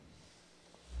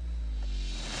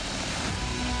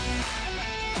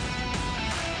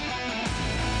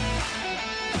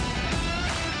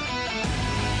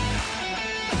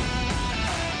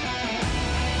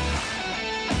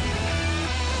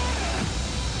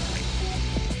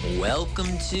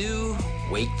Welcome to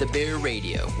Wake the Bear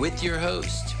Radio with your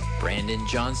host, Brandon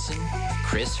Johnson,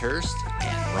 Chris Hurst,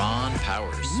 and Ron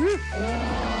Powers.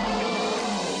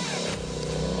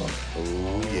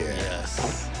 Oh,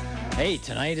 yes. Hey,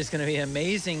 tonight is going to be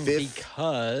amazing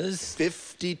because...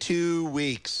 52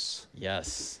 weeks.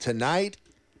 Yes. Tonight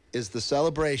is the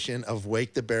celebration of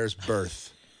Wake the Bear's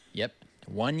birth. Yep.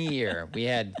 1 year. We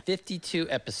had 52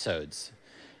 episodes.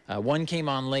 One came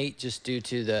on late just due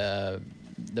to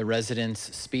the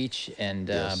resident's speech, and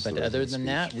Yes, but the other resident's than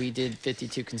that, we did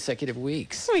 52 consecutive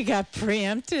weeks. We got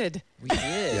preempted. We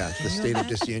did. Yeah, the State of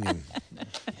Disunion.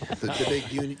 the big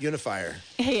unifier.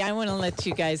 Hey, I want to let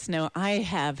you guys know I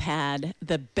have had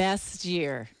the best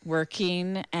year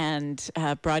working and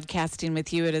broadcasting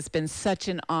with you. It has been such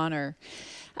an honor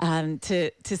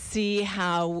to see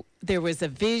how there was a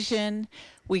vision.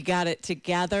 We got it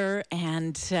together,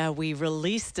 and we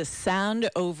released a sound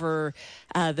over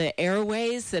the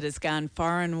airways that has gone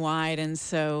far and wide. And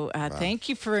so thank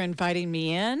you for inviting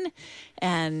me in.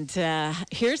 And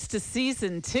here's to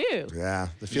season 2. Yeah,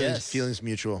 the feelings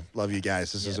mutual. Love you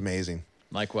guys. This is amazing.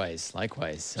 Likewise.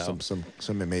 So.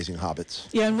 Some amazing hobbits.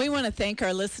 Yeah, and we want to thank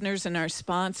our listeners and our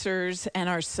sponsors and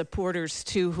our supporters,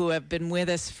 too, who have been with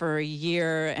us for a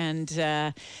year. And,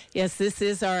 yes, this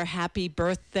is our happy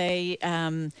birthday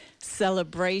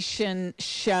celebration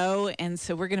show, and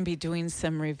so we're going to be doing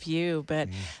some review. But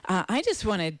I just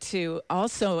wanted to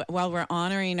also, while we're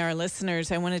honoring our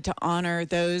listeners, I wanted to honor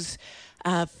those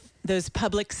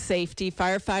public safety,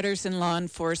 firefighters and law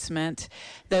enforcement,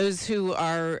 those who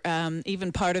are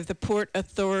even part of the Port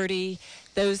Authority,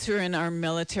 those who are in our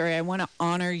military. I want to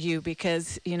honor you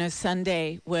because,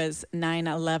 Sunday was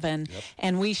 9/11,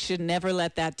 and we should never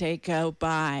let that day go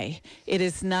by. It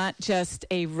is not just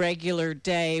a regular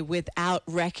day without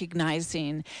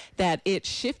recognizing that it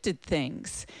shifted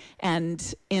things.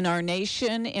 And in our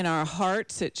nation, in our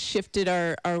hearts, it shifted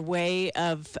our way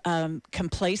of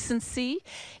complacency.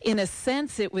 In a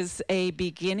sense, it was a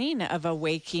beginning of a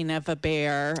waking of a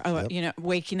bear,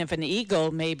 waking of an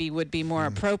eagle maybe would be more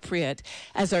appropriate,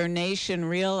 as our nation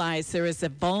realized there is a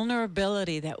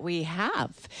vulnerability that we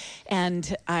have.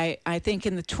 And I think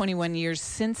in the 21 years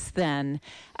since then,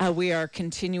 we are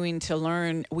continuing to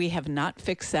learn we have not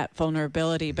fixed that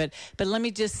vulnerability. But let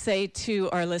me just say to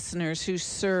our listeners who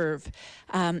serve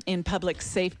in public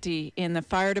safety, in the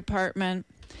fire department,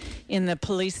 in the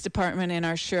police department, in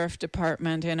our sheriff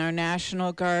department, in our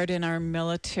National Guard, in our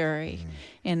military,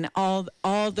 in all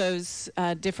those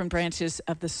different branches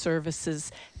of the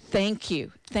services, thank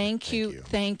you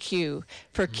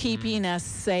for keeping us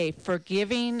safe, for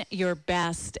giving your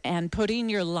best and putting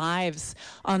your lives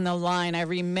on the line. I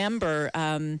remember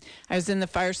I was in the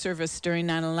fire service during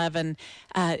 9/11.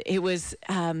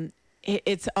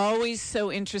 It's always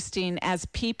so interesting as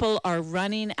people are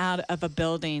running out of a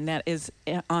building that is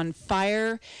on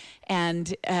fire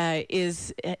and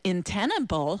is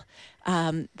untenable,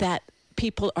 that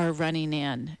people are running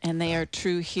in, and they are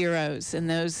true heroes. And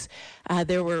those,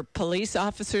 there were police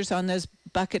officers on those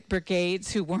bucket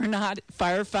brigades who were not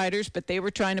firefighters, but they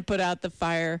were trying to put out the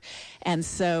fire. And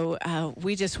so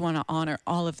we just want to honor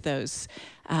all of those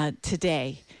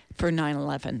today for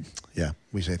 9/11. Yeah,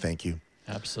 we say thank you.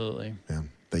 Absolutely. Yeah,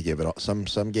 they gave it all. Some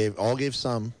gave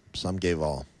some gave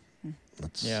all.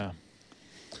 Yeah.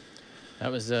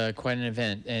 That was quite an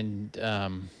event.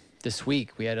 And this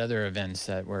week we had other events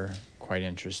that were quite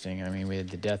interesting. I mean, we had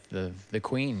the death of the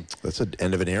Queen. That's the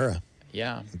end of an era.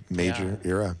 Yeah. Major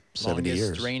era, 70 years.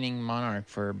 Longest reigning monarch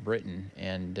for Britain.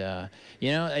 And,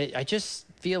 I just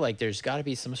feel like there's got to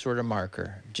be some sort of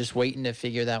marker. Just waiting to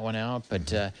figure that one out.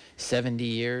 But 70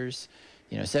 years,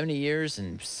 70 years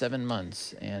and 7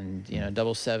 months, and,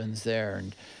 double sevens there.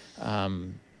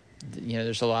 And,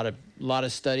 there's a lot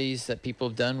of studies that people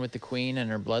have done with the Queen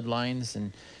and her bloodlines,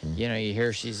 and you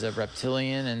hear she's a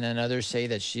reptilian, and then others say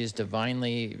that she is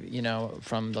divinely,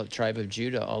 from the tribe of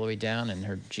Judah all the way down, and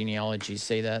her genealogy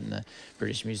say that in the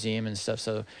British Museum and stuff.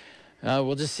 So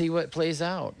we'll just see what plays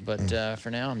out. But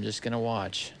for now, I'm just gonna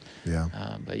watch. Yeah.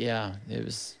 But yeah, it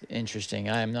was interesting.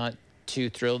 I am not too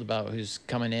thrilled about who's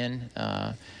coming in.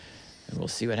 We'll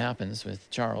see what happens with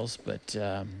Charles, but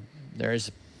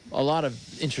there's a lot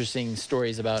of interesting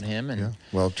stories about him. And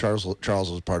well, Charles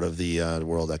was part of the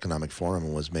World Economic Forum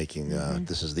and was making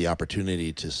this is the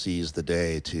opportunity to seize the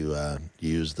day to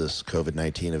use this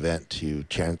COVID-19 event to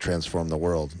transform the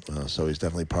world. So he's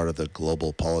definitely part of the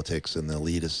global politics and the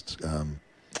elitist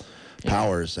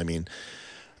powers. I mean,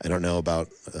 I don't know about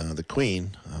the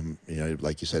Queen.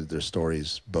 Like you said, there's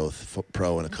stories both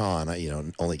pro and a con.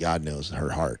 Only God knows her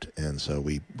heart, and so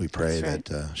we pray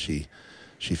that she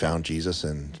she found Jesus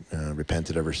and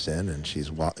repented of her sin, and she's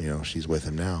with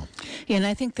him now. Yeah, and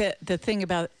I think that the thing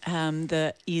about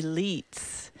the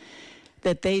elites,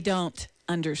 that they don't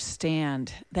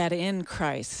understand that in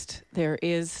Christ there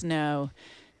is no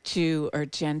Jew or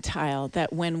Gentile,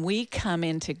 that when we come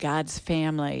into God's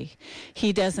family,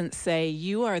 he doesn't say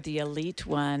you are the elite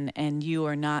one and you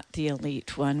are not the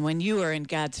elite one. When you are in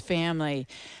God's family,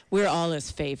 we're all his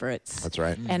favorites. That's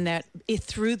right. And that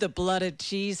through the blood of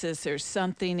Jesus, there's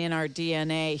something in our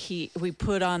DNA. We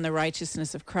put on the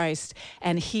righteousness of Christ,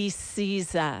 and he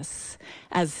sees us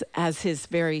as his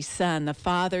very son. The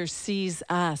Father sees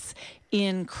us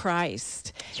in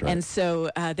Christ. That's right. And so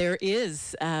there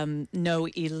is no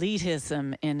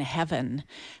elitism in heaven,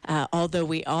 although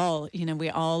we all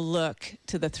look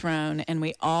to the throne,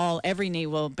 and every knee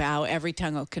will bow, every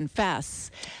tongue will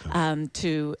confess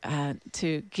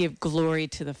to give glory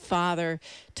to the Father,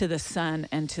 to the Son,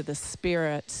 and to the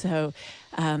Spirit. So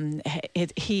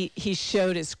he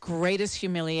showed his greatest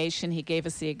humiliation. He gave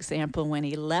us the example when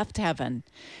he left heaven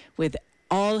with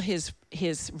all his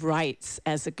rights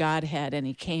as a Godhead, and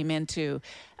he came into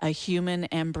a human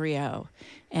embryo,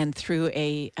 and through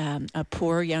a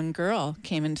poor young girl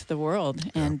came into the world,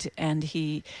 and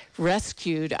he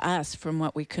rescued us from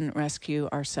what we couldn't rescue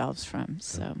ourselves from.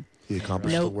 So he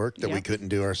accomplished the work that we couldn't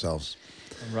do ourselves.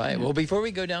 Right. Well, before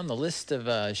we go down the list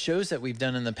of shows that we've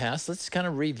done in the past, let's kind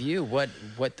of review what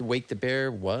the Wake the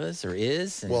Bear was or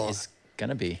is and is going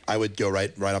to be. I would go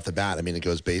right off the bat. I mean, it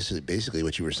goes basically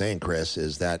what you were saying, Chris,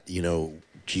 is that,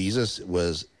 Jesus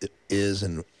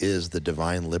is the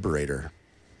divine liberator.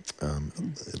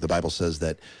 The Bible says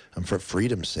that for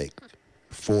freedom's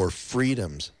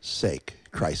sake,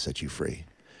 Christ set you free.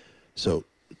 So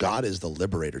God is the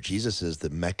liberator. Jesus is the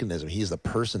mechanism. He's the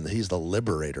person. He's the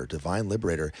liberator, divine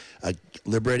liberator,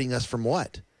 liberating us from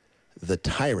what? The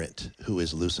tyrant who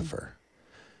is Lucifer.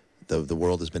 The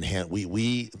world has been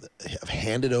we have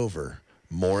handed over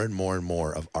more and more and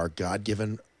more of our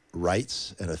God-given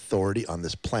rights and authority on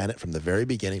this planet from the very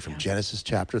beginning, from Genesis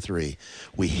chapter 3.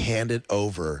 We handed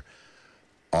over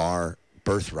our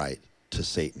birthright to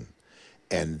Satan.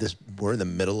 And we're in the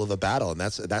middle of a battle, and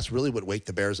that's really what Wake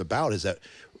the Bear is about, is that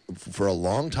for a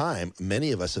long time,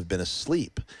 many of us have been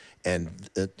asleep. And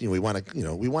we want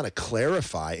to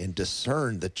clarify and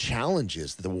discern the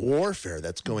challenges, the warfare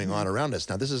that's going on around us.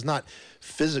 Now, this is not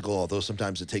physical, although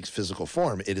sometimes it takes physical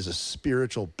form. It is a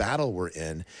spiritual battle we're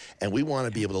in, and we want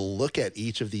to be able to look at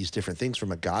each of these different things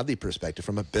from a godly perspective,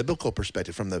 from a biblical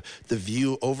perspective, from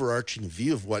the overarching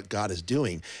view of what God is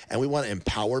doing. And we want to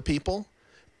empower people,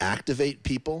 activate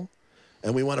people,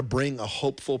 and we want to bring a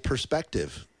hopeful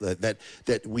perspective that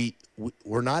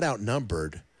we're not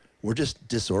outnumbered. We're just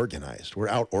disorganized. We're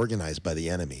out-organized by the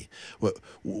enemy.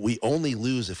 We only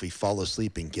lose if we fall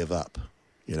asleep and give up,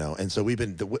 And so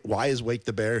why is Wake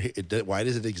the Bear? Why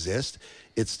does it exist?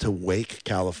 It's to wake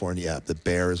California up. The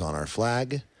bear is on our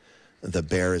flag. The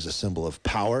bear is a symbol of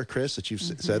power, Chris, that you've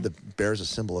said. The bear is a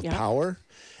symbol of power.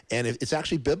 And it's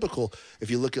actually biblical.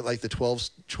 If you look at like the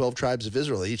 12 tribes of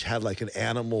Israel, they each had like an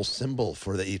animal symbol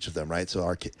for each of them, right? So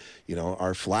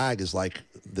our flag is like,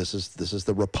 this is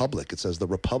the Republic. It says the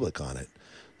Republic on it,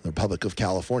 the Republic of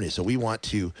California. So we want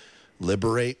to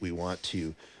liberate. We want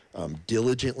to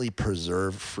diligently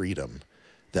preserve freedom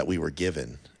that we were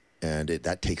given. And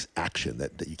that takes action,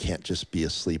 that you can't just be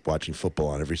asleep watching football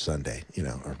on every Sunday,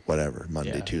 or whatever,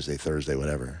 Monday, Tuesday, Thursday,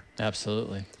 whatever.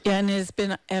 Absolutely. Yeah, and it's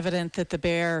been evident that the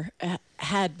bear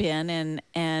had been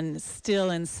and still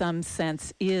in some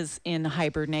sense is in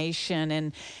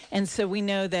hibernation. And so we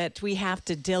know that we have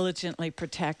to diligently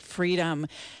protect freedom,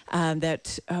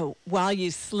 that while you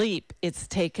sleep, it's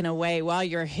taken away. While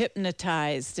you're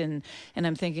hypnotized, and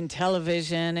I'm thinking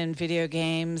television and video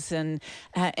games and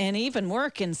even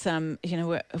work in some,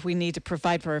 we need to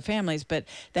provide for our families, but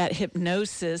that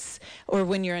hypnosis, or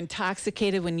when you're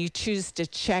intoxicated, when you choose to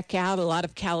check out, a lot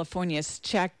of California's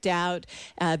checked out,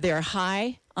 they're high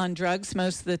on drugs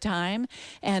most of the time,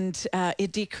 and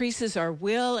it decreases our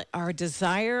will, our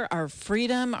desire, our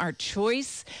freedom, our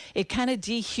choice. It kind of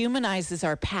dehumanizes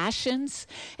our passions,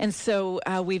 and so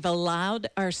we've allowed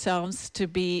ourselves to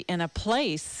be in a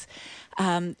place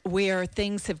where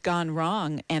things have gone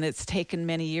wrong, and it's taken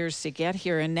many years to get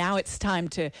here, and now it's time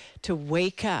to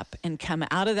wake up and come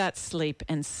out of that sleep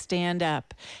and stand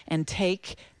up and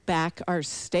take back our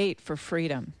state for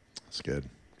freedom. That's good.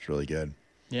 It's really good.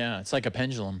 Yeah, it's like a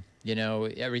pendulum.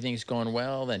 Everything's going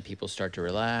well, then people start to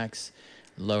relax,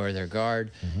 lower their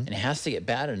guard, and it has to get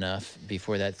bad enough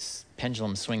before that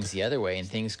pendulum swings the other way and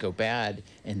things go bad,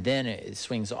 and then it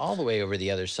swings all the way over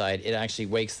the other side. It actually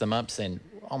wakes them up saying,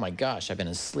 oh my gosh, I've been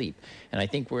asleep. And I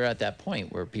think we're at that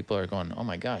point where people are going, oh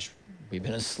my gosh, we've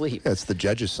been asleep. Yeah, it's the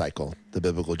judges cycle, the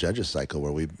biblical judges cycle,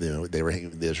 where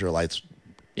the Israelites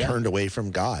turned away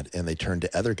from God and they turned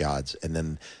to other gods, and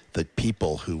then the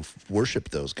people who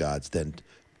worshiped those gods then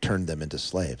turned them into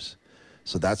slaves.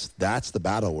 So that's the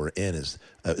battle we're in.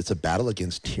 It's a battle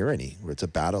against tyranny, where it's a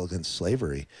battle against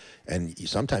slavery, and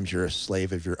sometimes you're a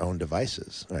slave of your own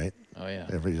devices, right? Oh yeah,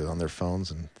 everybody's on their phones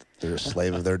and they're a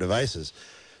slave of their devices.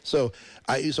 So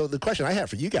the question I have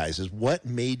for you guys is, what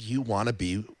made you want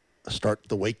to start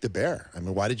the Wake the Bear? I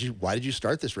mean, why did you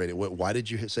start this radio? Why did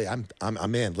you say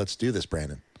I'm in? Let's do this,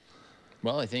 Brandon.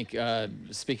 Well, I think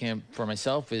speaking for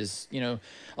myself is,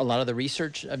 a lot of the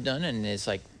research I've done, and it's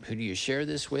like, who do you share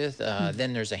this with?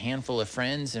 Then there's a handful of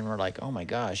friends, and we're like, oh my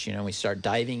gosh, we start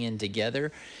diving in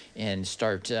together and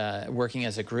start working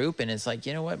as a group. And it's like,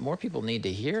 you know what? More people need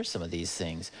to hear some of these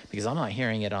things, because I'm not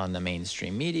hearing it on the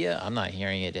mainstream media. I'm not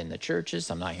hearing it in the churches.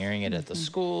 I'm not hearing it at the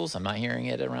schools. I'm not hearing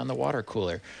it around the water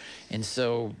cooler. And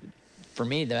so for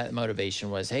me, that motivation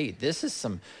was, hey, this is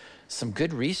some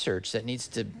good research that needs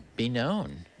to be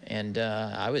known. And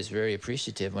I was very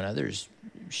appreciative when others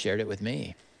shared it with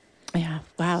me. Yeah.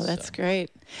 Wow. That's great.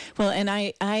 Well, and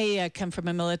I come from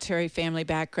a military family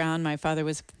background. My father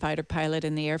was a fighter pilot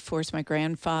in the Air Force. My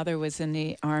grandfather was in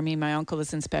the Army. My uncle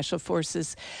was in Special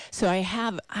Forces. So I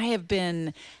have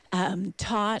been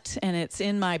taught, and it's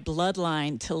in my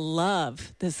bloodline, to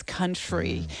love this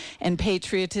country, and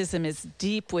patriotism is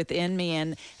deep within me,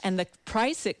 and the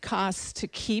price it costs to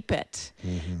keep it,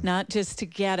 not just to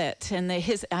get it. And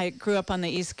I grew up on the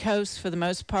East Coast for the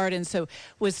most part, and so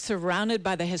was surrounded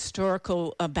by the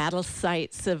historical battle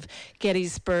sites of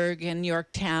Gettysburg and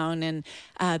Yorktown, and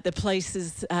the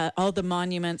places, all the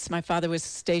monuments. My father was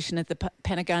stationed at the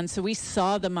Pentagon, so we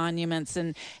saw the monuments,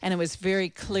 and it was very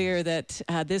clear that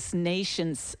this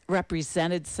nation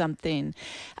represented something,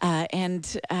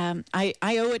 and I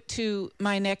owe it to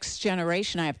my next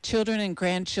generation. I have children and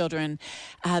grandchildren,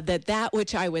 that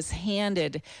which I was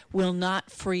handed will not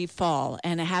free fall.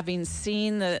 And having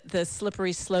seen the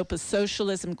slippery slope of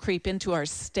socialism creep into our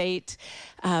state,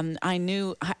 I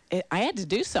knew I had to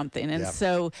do something. And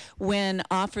so when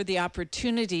offered the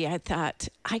opportunity, I thought,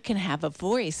 I can have a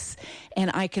voice and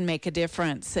I can make a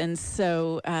difference. And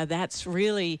so that's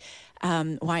really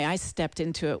why I stepped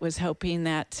into it, was hoping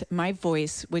that my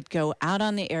voice would go out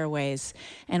on the airways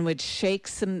and would shake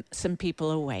some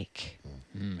people awake.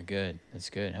 Good. That's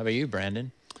good. How about you,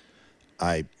 Brandon?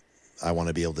 I want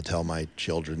to be able to tell my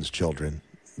children's children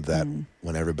that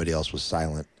when everybody else was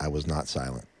silent, I was not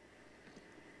silent.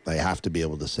 I have to be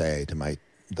able to say to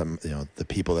the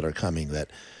people that are coming that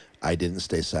I didn't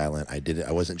stay silent.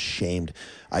 I wasn't shamed.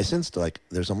 I sensed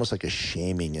there's almost like a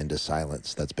shaming into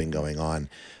silence that's been going on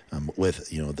with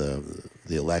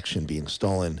the election being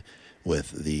stolen,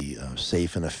 with the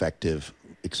safe and effective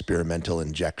experimental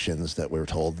injections that we were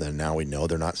told that now we know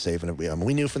they're not safe. And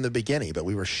we knew from the beginning, but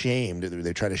we were shamed.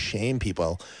 They try to shame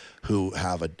people who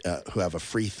have a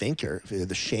free thinker.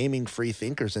 They're shaming free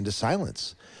thinkers into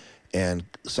silence and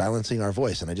silencing our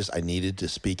voice. And I needed to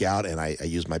speak out, and I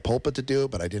used my pulpit to do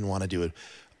it, but I didn't want to do it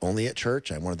only at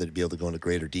church. I wanted to be able to go into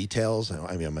greater details.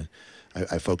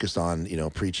 I focused on,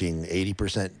 preaching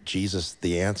 80% Jesus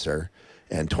the answer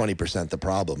and 20% the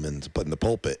problem, and put in the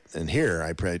pulpit. And here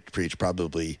I preach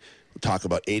talk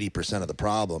about 80% of the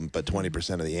problem, but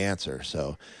 20% of the answer.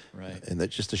 So, right. And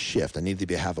that's just a shift. I needed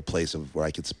to have a place where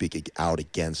I could speak out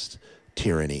against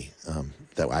tyranny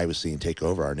that I was seeing take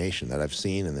over our nation, that I've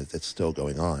seen, and it's still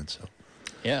going on. So,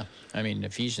 yeah,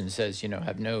 Ephesians says,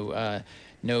 have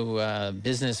no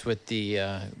business with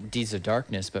the deeds of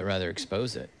darkness, but rather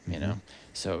expose it.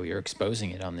 So you're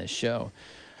exposing it on this show.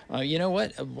 You know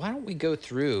what? Why don't we go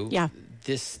through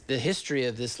the history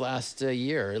of this last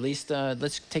year? At least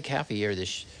let's take half a year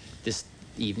this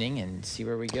evening and see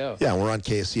where we go. Yeah, we're on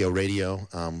KSCO Radio.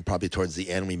 Probably towards the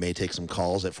end, we may take some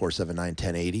calls at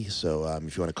 479-1080. So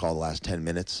if you want to call the last 10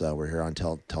 minutes, we're here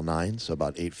until 9. So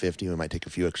about 8:50, we might take a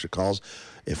few extra calls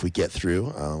if we get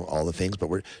through all the things. But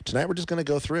tonight we're just going to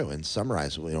go through and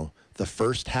summarize, the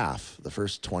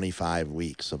first 25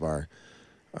 weeks of our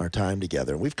time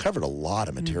together. And we've covered a lot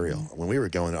of material.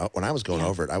 When I was going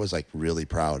over it, I was really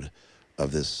proud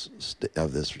of this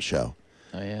show.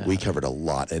 Oh, yeah. We covered a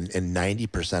lot, and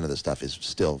 90% of the stuff is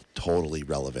still totally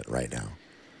relevant right now.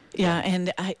 Yeah,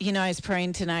 and I was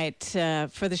praying tonight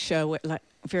for the show,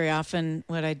 very often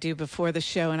what I do before the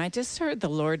show, and I just heard the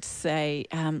Lord say,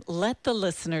 let the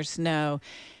listeners know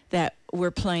that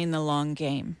we're playing the long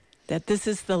game, that this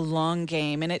is the long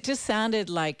game. And it just sounded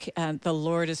like the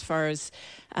Lord, as far as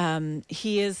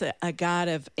he is a God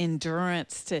of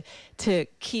endurance, to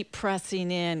keep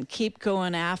pressing in, keep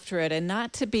going after it, and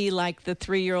not to be like the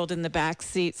 3-year-old in the back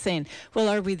seat saying, well,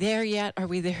 are we there yet? Are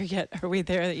we there yet? Are we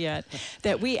there yet?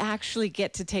 That we actually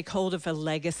get to take hold of a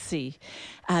legacy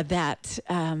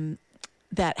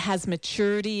that has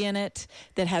maturity in it,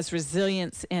 that has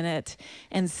resilience in it.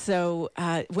 And so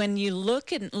when you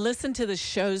look and listen to the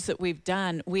shows that we've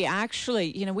done, we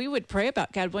actually, we would pray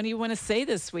about, God, what do you want to say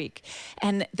this week?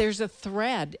 And there's a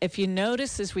thread. If you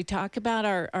notice, as we talk about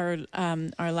our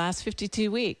last 52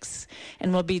 weeks,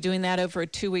 and we'll be doing that over a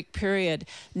 2-week period,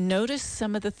 notice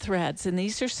some of the threads. And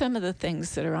these are some of the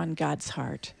things that are on God's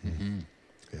heart. Mm-hmm.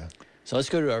 Yeah. So let's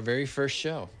go to our very first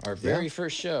show. Our very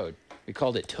first show. We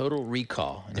called it Total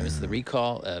Recall, and it was the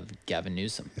recall of Gavin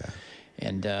Newsom. Yeah.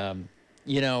 And,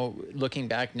 looking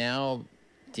back now,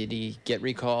 did he get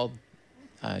recalled?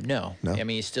 No. I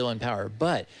mean, he's still in power.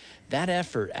 But that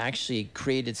effort actually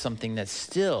created something that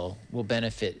still will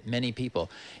benefit many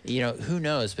people. Who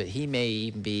knows, but he may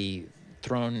even be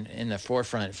thrown in the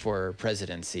forefront for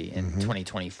presidency in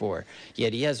 2024.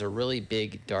 Yet he has a really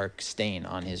big, dark stain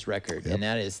on his record. Yep. And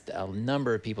that is a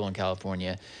number of people in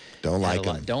California don't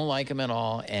like him at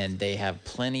all, and they have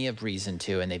plenty of reason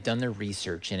to, and they've done their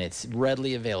research, and it's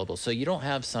readily available. So you don't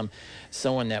have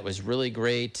someone that was really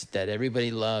great, that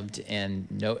everybody loved, and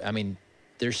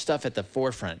there's stuff at the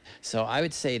forefront. So I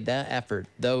would say that effort,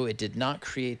 though it did not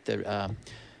create the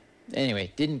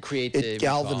It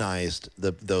galvanized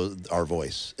our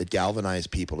voice. It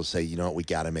galvanized people to say, we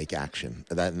got to make action.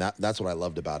 That's what I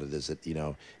loved about it, is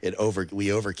that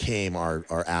we overcame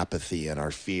our apathy and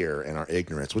our fear and our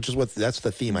ignorance, which is that's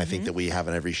the theme I think that we have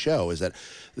in every show, is that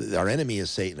our enemy is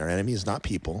Satan. Our enemy is not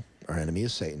people. Our enemy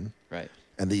is Satan. Right.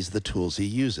 And these are the tools he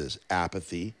uses: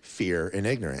 apathy, fear, and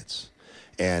ignorance.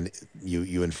 And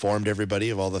you informed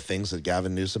everybody of all the things that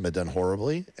Gavin Newsom had done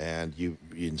horribly, and you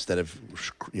instead of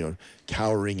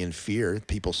cowering in fear,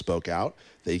 people spoke out.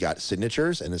 They got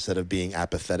signatures, and instead of being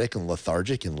apathetic and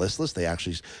lethargic and listless, they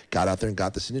actually got out there and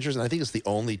got the signatures. And I think it's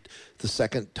the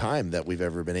second time that we've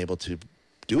ever been able to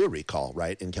do a recall,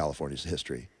 right, in California's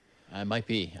history. It might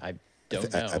be. I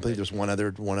don't know. I believe there's one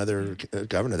other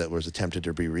governor that was attempted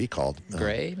to be recalled.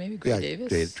 Gray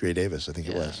Davis? Gray Davis, I think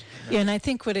it was. Yeah, and I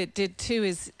think what it did too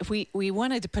is we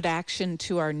wanted to put action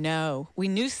to our no. We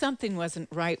knew something wasn't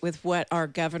right with what our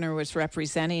governor was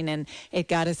representing, and it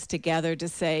got us together to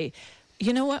say,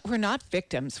 you know what? We're not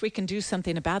victims. We can do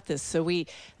something about this. So we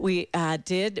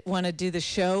did want to do the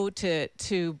show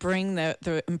to bring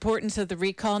the importance of the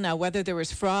recall. Now, whether there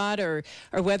was fraud or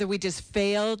whether we just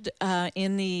failed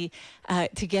to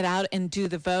get out and do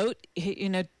the vote,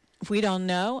 we don't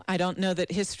know. I don't know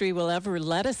that history will ever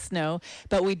let us know,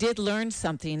 but we did learn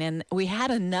something, and we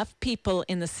had enough people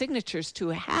in the signatures to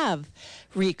have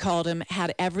recalled him,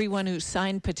 had everyone who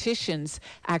signed petitions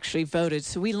actually voted.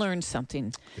 So we learned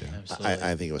something. Yeah.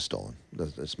 I think it was stolen.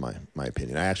 That's my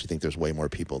opinion. I actually think there's way more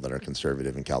people that are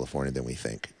conservative in California than we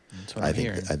think. That's what I'm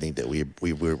hearing. I think that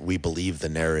we believe the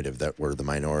narrative that we're the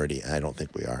minority. I don't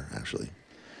think we are, actually.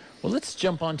 Well, let's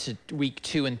jump on to week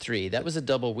 2 and 3. That was a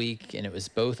double week, and it was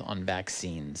both on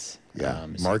vaccines. Yeah,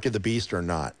 mark of the beast or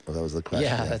not? Well, that was the question.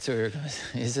 Yeah, that's what we were going to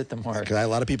say. Is it the mark? A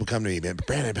lot of people come to me,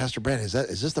 Pastor Brandon,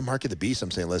 is this the mark of the beast? I'm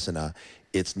saying, listen,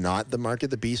 it's not the mark of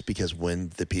the beast, because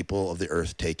when the people of the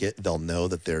earth take it, they'll know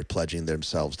that they're pledging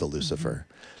themselves to Lucifer.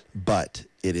 But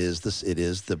it is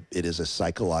a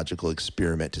psychological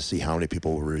experiment to see how many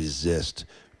people will resist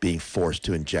being forced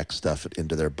to inject stuff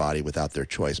into their body without their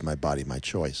choice. My body, my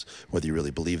choice, whether you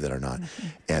really believe that or not.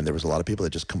 And there was a lot of people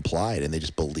that just complied, and they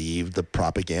just believed the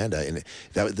propaganda. And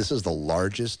this is the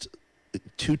largest,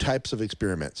 2 types of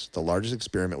experiments. The largest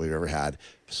experiment we've ever had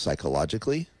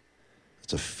psychologically.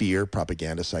 It's a fear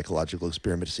propaganda psychological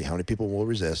experiment to see how many people will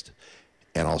resist,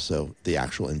 and also the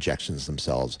actual injections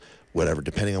themselves, whatever,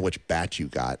 depending on which batch you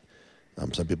got.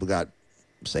 Some people got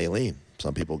saline.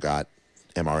 Some people got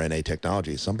mRNA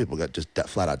technology. Some people got just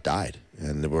flat out died,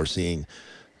 and we're seeing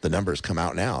the numbers come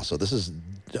out now. So this is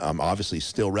obviously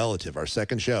still relative. Our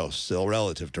second show still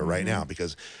relative to right now,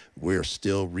 because we're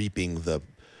still reaping the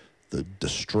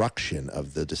destruction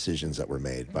of the decisions that were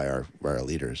made by our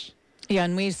leaders. Yeah,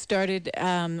 and we started.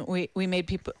 We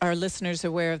made our listeners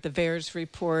aware of the VAERS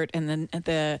report and then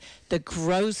the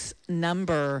gross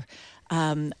number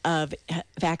of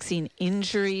vaccine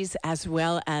injuries as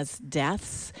well as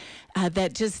deaths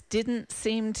that just didn't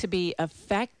seem to be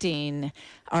affecting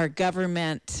our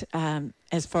government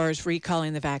as far as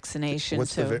recalling the vaccination.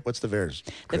 What's the VAERS?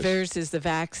 The Chris? VAERS is the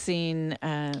vaccine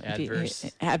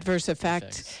adverse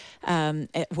effect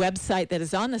website that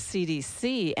is on the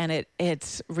CDC, and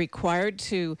it's required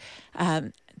for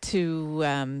the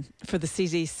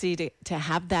CDC to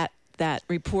have that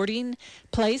reporting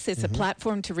place. It's a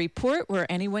platform to report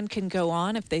where anyone can go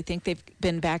on if they think they've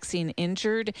been vaccine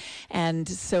injured. And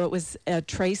so it was a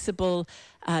traceable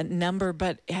number,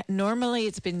 but normally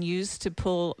it's been used to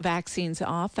pull vaccines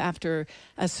off after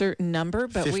a certain number.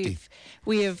 But 50.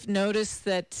 we have noticed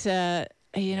that,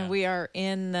 we are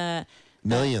in the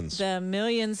Millions. The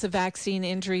millions of vaccine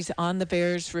injuries on the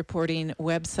VAERS reporting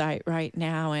website right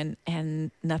now,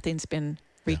 and nothing's been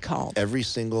recalled. Every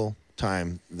single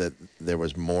time that there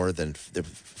was more than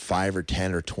 5 or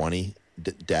 10 or 20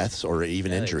 deaths or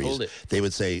even injuries, they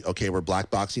would say, okay, we're black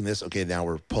boxing this. Okay, now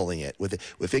we're pulling it.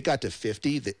 If it got to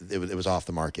 50, it was off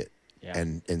the market. Yeah.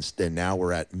 And now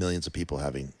we're at millions of people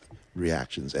having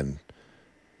reactions. And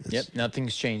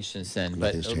nothing's changed since then,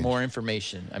 but more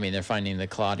information. I mean, they're finding the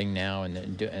clotting now,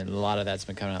 and a lot of that's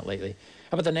been coming out lately.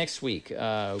 How about the next week?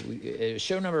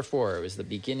 Show number 4. It was the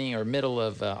beginning or middle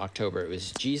of October. It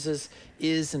was Jesus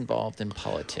is involved in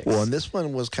politics. Well, and this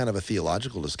one was kind of a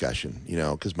theological discussion,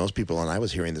 because most people, and I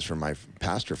was hearing this from my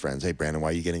pastor friends, hey, Brandon, why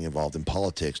are you getting involved in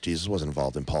politics? Jesus wasn't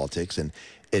involved in politics, and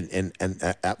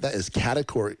that is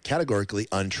categorically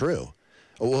untrue.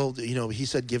 Well, he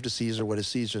said, give to Caesar what is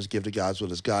Caesar's, give to God's what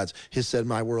is God's. He said,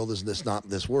 my world is not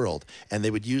this world. And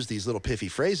they would use these little piffy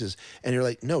phrases. And you're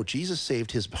like, no, Jesus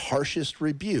saved his harshest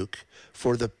rebuke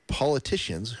for the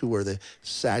politicians who were the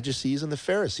Sadducees and the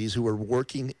Pharisees who were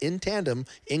working in tandem,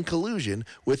 in collusion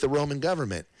with the Roman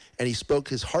government. And he spoke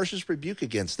his harshest rebuke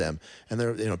against them. And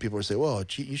there, people would say, well,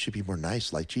 you should be more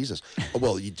nice like Jesus.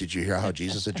 Well, did you hear how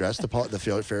Jesus addressed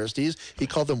the Pharisees? He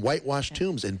called them whitewashed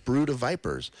tombs and brood of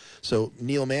vipers. So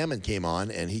Neil Mammon came on,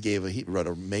 and he wrote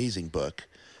an amazing book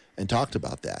and talked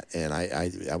about that. And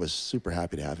I was super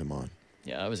happy to have him on.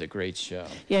 Yeah, that was a great show.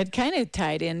 Yeah, it kind of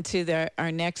tied into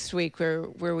our next week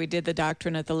where we did the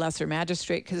doctrine of the lesser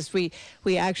magistrate, because we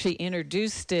actually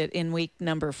introduced it in week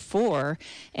number 4.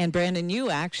 And Brandon,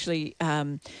 you actually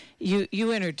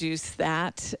you introduced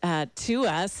that to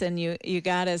us, and you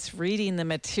got us reading the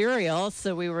material.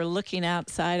 So we were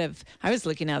I was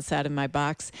looking outside of my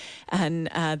box, and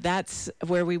that's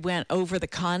where we went over the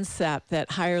concept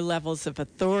that higher levels of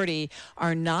authority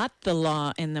are not the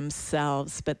law in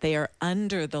themselves, but they are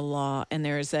under the law, and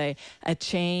there's a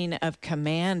chain of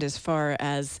command as far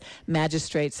as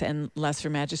magistrates and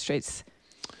lesser magistrates.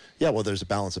 Yeah, well, there's a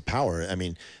balance of power. I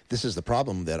mean, this is the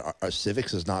problem, that our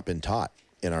civics has not been taught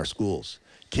in our schools.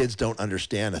 Kids don't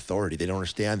understand authority. They don't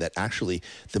understand that actually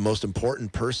the most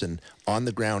important person on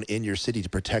the ground in your city to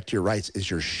protect your rights is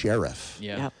your sheriff.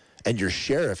 Yeah. Yep. And your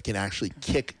sheriff can actually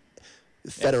kick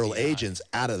federal agents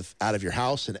out of your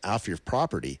house and off your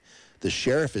property. The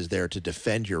sheriff is there to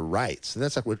defend your rights. And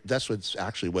that's what's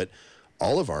actually what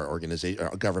all of our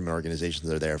government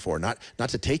organizations are there for. Not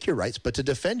to take your rights, but to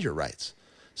defend your rights.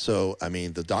 So, I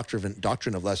mean, the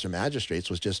doctrine of lesser magistrates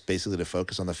was just basically to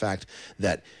focus on the fact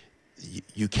that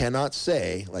you cannot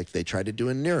say, like they tried to do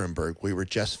in Nuremberg, we were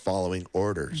just following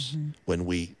orders when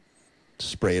we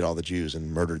sprayed all the Jews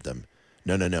and murdered them.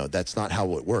 No, that's not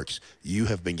how it works. You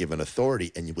have been given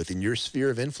authority, and within your sphere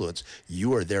of influence,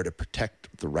 you are there to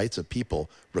protect the rights of people,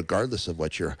 regardless of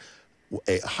what your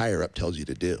higher up tells you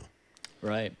to do.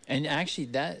 Right. And actually,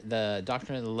 the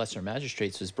doctrine of the lesser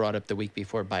magistrates was brought up the week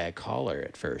before by a caller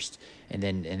at first. And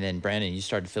then Brandon, you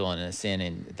started filling us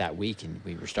in that week, and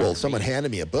we were starting. Well, someone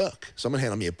handed me a book. Someone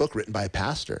handed me a book written by a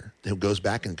pastor who goes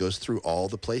back and goes through all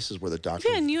the places where the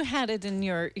doctrine. Yeah, and you had it in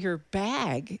your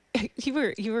bag. You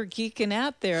were geeking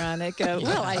out there on it.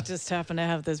 Well, I just happen to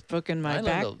have this book in my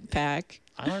backpack.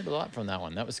 I learned a lot from that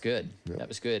one. That was good. Yep. That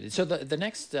was good. So the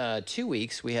next 2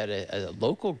 weeks, we had a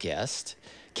local guest,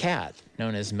 Cat,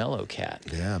 known as Mellow Cat.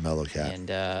 Yeah, Mellow Cat. And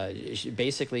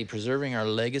basically preserving our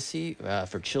legacy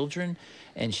for children.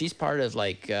 And she's part of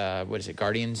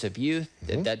Guardians of Youth.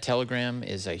 That Telegram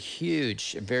is a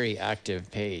huge, very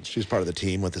active page. She's part of the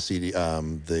team with the CD.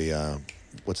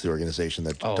 What's the organization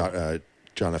that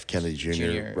John F. Kennedy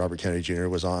Jr., Robert Kennedy Jr.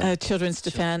 was on? Children's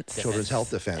Defense. Children's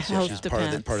Health Defense. She's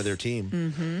part of their team.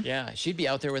 Mm-hmm. Yeah, she'd be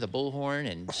out there with a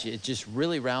bullhorn and just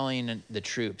really rallying the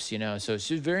troops, So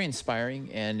she was very inspiring,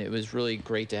 and it was really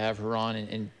great to have her on,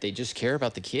 and they just care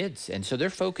about the kids. And so their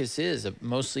focus is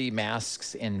mostly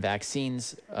masks and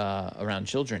vaccines around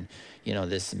children.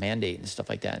 this mandate and stuff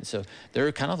like that. And so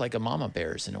they're kind of like a mama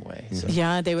bears in a way. So.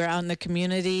 Yeah, they were out in the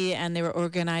community and they were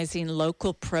organizing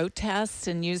local protests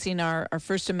and using our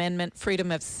First Amendment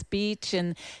freedom of speech.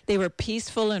 And they were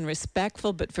peaceful and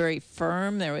respectful, but very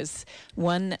firm. There was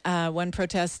one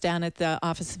protest down at the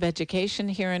Office of Education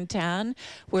here in town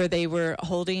where they were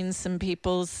holding some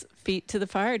people's feet to the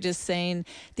fire, just saying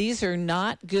these are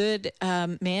not good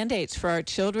mandates for our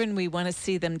children. We want to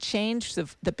see them change.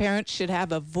 The parents should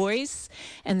have a voice.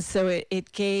 And so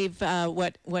it gave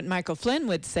what Michael Flynn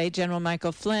would say, General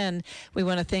Michael Flynn, we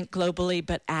want to think globally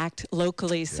but act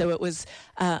locally. Yeah. So it was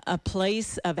a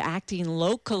place of acting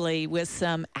locally with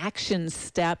some action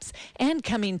steps and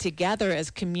coming together as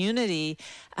community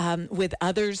with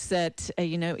others that,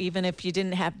 even if you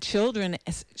didn't have children,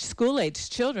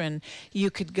 school-aged children,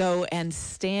 you could go and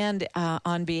stand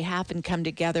on behalf and come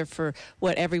together for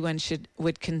what everyone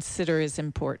would consider as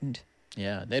important.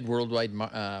 Yeah, they had worldwide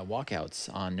walkouts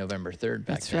on November 3rd back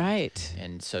then. That's right.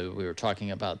 And so we were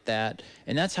talking about that.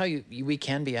 And that's how we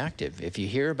can be active. If you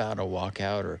hear about a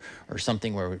walkout or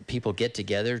something where people get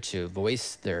together to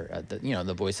voice their,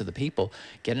 the voice of the people,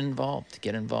 get involved.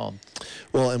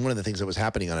 Well, and one of the things that was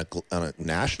happening on a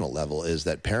national level is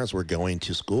that parents were going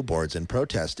to school boards and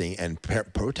protesting, and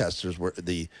protesters were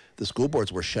the school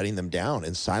boards were shutting them down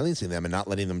and silencing them and not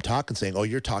letting them talk and saying, "Oh,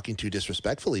 you're talking too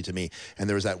disrespectfully to me." And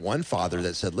there was that one father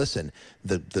that said, "Listen,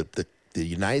 the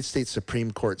United States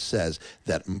Supreme Court says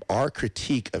that our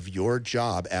critique of your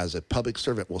job as a public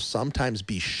servant will sometimes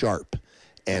be sharp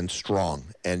and strong,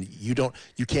 and you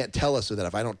can't tell us that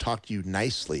if I don't talk to you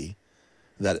nicely,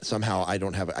 that somehow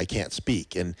I can't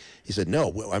speak." And he said,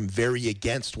 "No, I'm very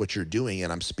against what you're doing,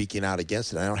 and I'm speaking out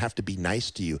against it. I don't have to be nice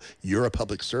to you. You're a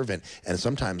public servant, and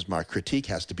sometimes my critique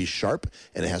has to be sharp,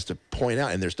 and it has to point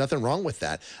out." And there's nothing wrong with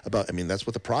that. That's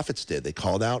what the prophets did. They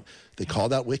called out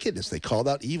wickedness. They called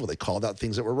out evil. They called out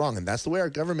things that were wrong, and that's the way our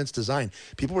government's designed.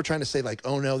 People were trying to say, like,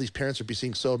 "Oh no, these parents are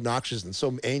being so obnoxious and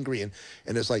so angry," and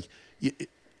it's like.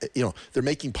 They're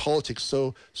making politics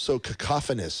so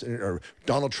cacophonous, or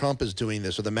Donald Trump is doing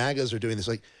this, or the MAGAs are doing this.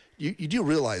 Like, you do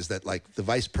realize that, like, the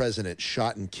vice president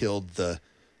shot and killed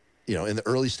in the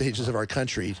early stages of our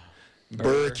country,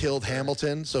 Burr killed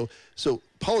Hamilton. So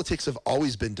politics have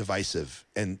always been divisive,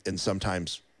 and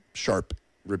sometimes sharp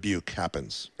rebuke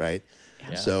happens, right?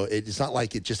 Yeah. So it's not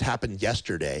like it just happened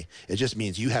yesterday. It just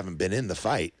means you haven't been in the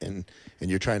fight, and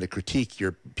you're trying to critique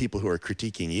your people who are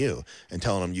critiquing you and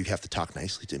telling them you have to talk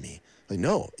nicely to me. Like,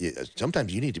 no,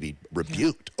 sometimes you need to be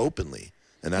rebuked openly.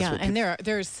 And that's what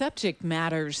there are subject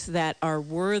matters that are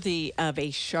worthy of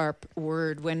a sharp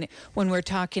word when we're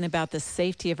talking about the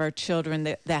safety of our children,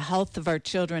 the health of our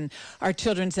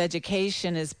children's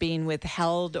education is being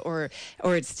withheld or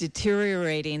it's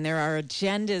deteriorating. There are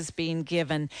agendas being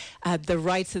given. The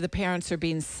rights of the parents are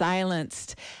being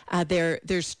silenced.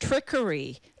 There's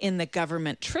trickery in the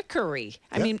government. Trickery.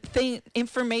 Yep.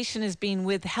 Information is being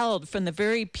withheld from the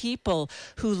very people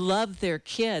who love their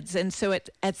kids. And so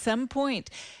at some point,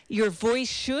 your voice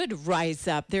should rise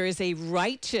up. There is a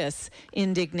righteous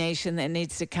indignation that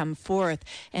needs to come forth,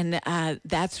 and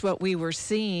that's what we were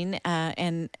seeing,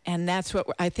 and that's what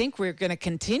I think we're going to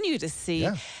continue to see,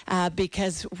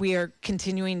 because we are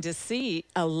continuing to see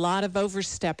a lot of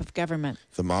overstep of government.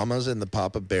 The mamas and the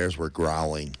papa bears were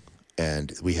growling,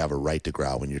 and we have a right to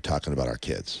growl when you're talking about our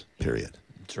kids, period.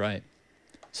 That's right.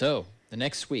 So the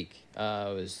next week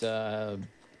was...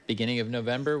 beginning of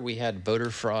November, we had voter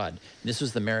fraud. This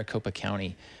was the Maricopa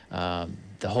County.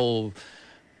 The whole,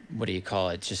 what do you call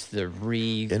it? Just the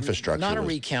infrastructure. Not a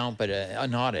recount, but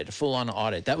an audit, a full-on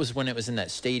audit. That was when it was in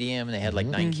that stadium, and they had like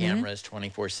 9 cameras,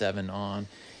 24/7 on.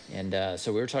 And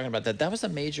so we were talking about that. That was a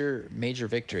major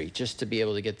victory, just to be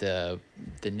able to get the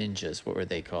ninjas. What were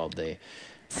they called?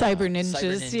 Cyber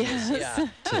ninjas, yes.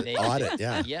 To audit,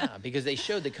 yeah. Yeah, because they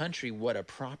showed the country what a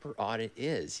proper audit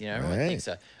is. Everyone thinks,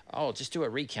 just do a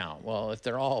recount. Well, if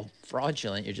they're all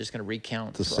fraudulent, you're just going to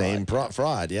recount the same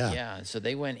fraud, yeah. Yeah, so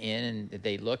they went in and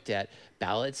they looked at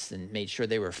ballots and made sure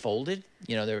they were folded.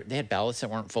 They had ballots that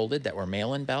weren't folded, that were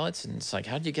mail-in ballots, and it's like,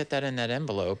 how did you get that in that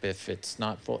envelope if it's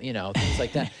not full? Things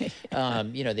like that.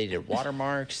 They did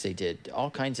watermarks. They did all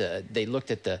kinds of. They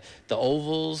looked at the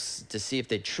ovals to see if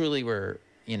they truly were.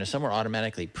 Some were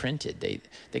automatically printed.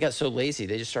 They got so lazy,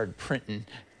 they just started printing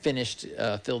finished,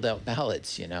 filled out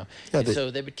ballots,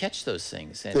 so they would catch those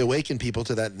things. And they awakened people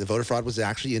to that the voter fraud was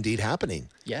actually indeed happening.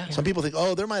 Yeah. Some people think,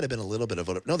 there might have been a little bit of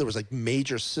voter. No, there was like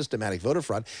major systematic voter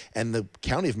fraud, and the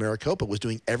county of Maricopa was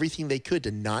doing everything they could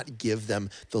to not give them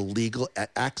the legal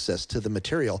access to the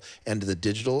material and to the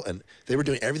digital, and they were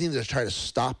doing everything to try to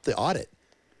stop the audit.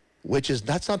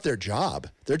 That's not their job.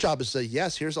 Their job is to say,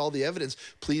 yes, here's all the evidence.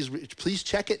 Please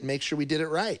check it and make sure we did it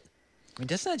right. I mean,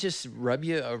 doesn't that just rub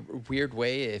you a weird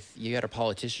way if you had a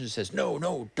politician who says,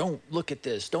 no, don't look at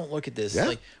this. Don't look at this. Yeah.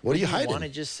 Like, what are you hiding? You want to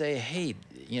just say, hey,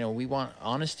 we want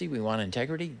honesty. We want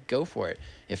integrity. Go for it.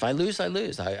 If I lose, I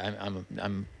lose.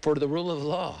 I'm for the rule of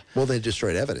law. Well, they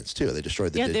destroyed evidence, too. They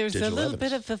destroyed the digital evidence. Yeah, there's a little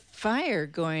bit of a fire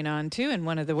going on, too, in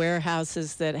one of the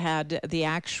warehouses that had the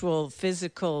actual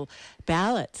physical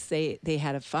ballots. They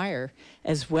had a fire,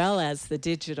 as well as the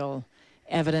digital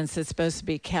evidence that's supposed to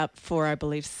be kept for, I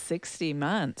believe, 60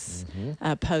 months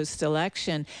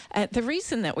post-election. The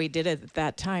reason that we did it at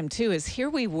that time, too, is here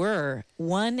we were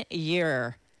 1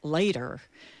 year later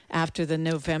after the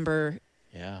November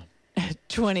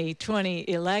 2020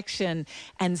 election,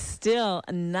 and still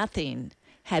nothing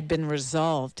had been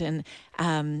resolved. And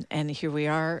here we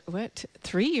are,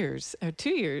 3 years or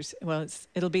 2 years? Well,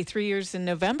 it'll be 3 years in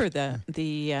November, the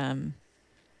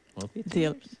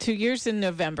 2 years in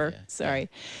November.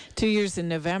 2 years in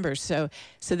November. So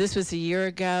this was a year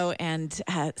ago, and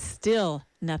still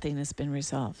nothing has been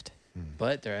resolved.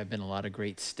 But there have been a lot of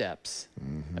great steps.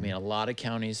 I mean, a lot of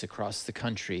counties across the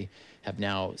country have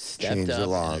now stepped up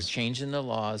and are changing the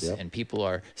laws, and people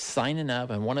are signing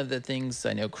up. And one of the things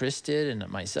I know Chris did and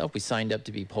myself, we signed up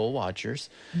to be poll watchers.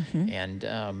 And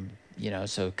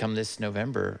so come this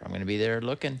November, I'm going to be there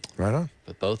looking. Right on.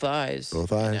 With both eyes.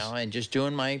 Both eyes. And just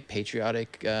doing my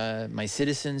patriotic, my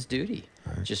citizen's duty,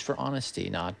 just for honesty,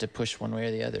 not to push one way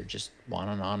or the other, just want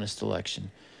an honest election.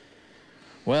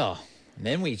 Well,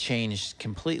 then we changed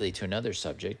completely to another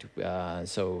subject.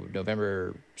 So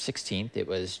November 16th, it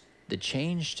was the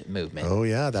Changed movement. Oh,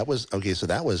 yeah. That was, okay, so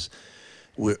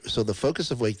the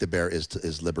focus of Wake the Bear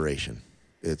is liberation.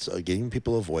 It's giving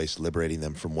people a voice, liberating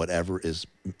them from whatever is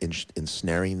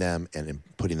ensnaring them and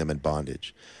putting them in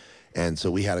bondage. And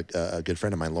so we had a good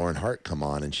friend of mine, Lauren Hart, come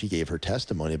on, and she gave her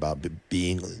testimony about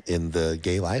being in the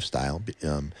gay lifestyle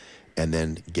and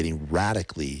then getting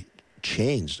radically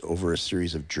changed over a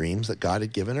series of dreams that God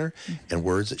had given her and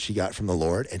words that she got from the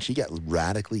Lord. And she got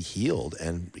radically healed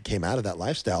and came out of that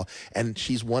lifestyle. And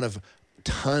she's one of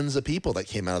tons of people that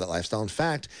came out of that lifestyle. In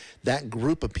fact, that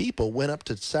group of people went up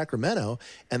to Sacramento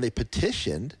and they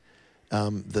petitioned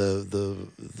the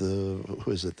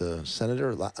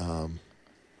senator.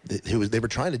 They were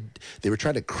trying to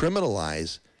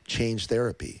criminalize change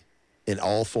therapy in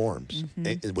all forms,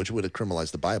 which would have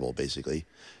criminalized the Bible, basically.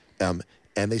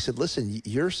 And they said, listen,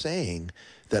 you're saying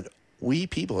that we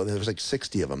people, and there was like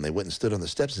 60 of them, they went and stood on the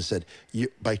steps and said,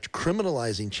 by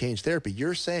criminalizing change therapy,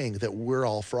 you're saying that we're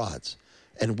all frauds.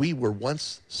 And we were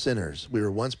once sinners. We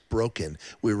were once broken.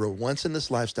 We were once in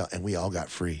this lifestyle, and we all got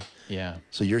free. Yeah.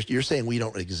 So you're saying we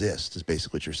don't exist is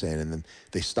basically what you're saying. And then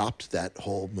they stopped that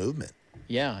whole movement.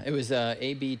 Yeah, it was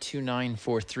AB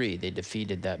 2943. They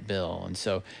defeated that bill. And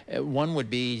so one would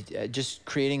be just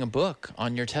creating a book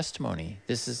on your testimony.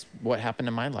 This is what happened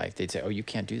in my life. They'd say, oh, you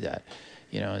can't do that.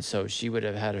 And so she would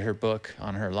have had her book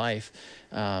on her life,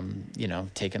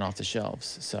 taken off the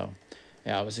shelves. So,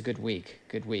 yeah, it was a good week.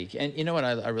 And you know what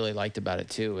I really liked about it,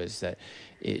 too, is that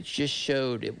it just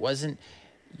showed it wasn't,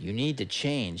 you need to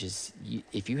change.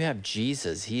 If you have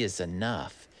Jesus, he is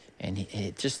enough. And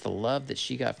just the love that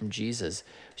she got from Jesus,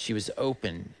 she was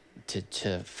open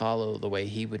to follow the way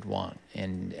he would want.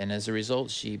 And as a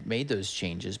result, she made those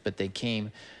changes, but they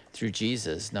came through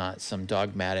Jesus, not some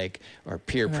dogmatic or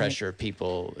peer pressure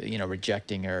people,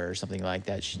 rejecting her or something like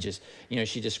that. She just,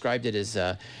 she described it as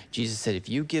Jesus said, if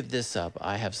you give this up,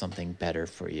 I have something better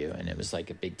for you. And it was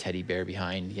like a big teddy bear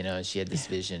behind, and she had this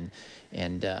vision.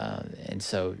 And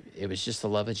so it was just the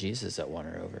love of Jesus that won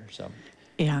her over. So.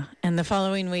 Yeah, and the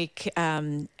following week,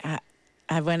 I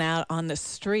went out on the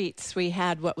streets. We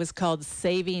had what was called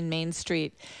Saving Main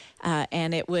Street,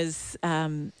 and it was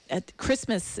at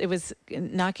Christmas. It was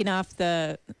kicking off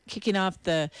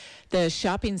the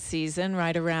shopping season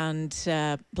right around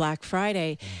Black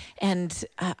Friday, and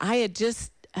I had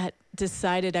just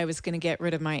decided I was going to get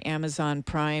rid of my Amazon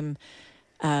Prime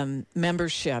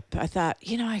membership. I thought,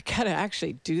 I got to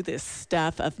actually do this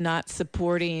stuff of not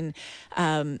supporting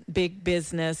big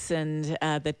business and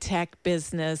the tech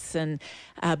business and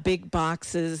big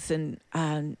boxes and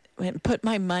put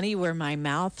my money where my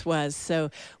mouth was. So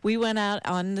we went out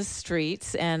on the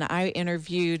streets and I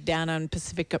interviewed down on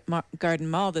Pacific Garden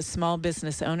Mall the small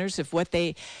business owners of what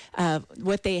they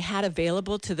had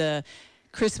available to the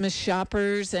Christmas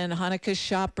shoppers and Hanukkah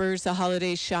shoppers, the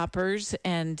holiday shoppers,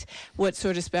 and what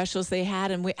sort of specials they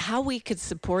had and how we could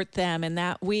support them. And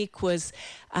that week was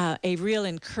a real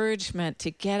encouragement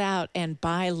to get out and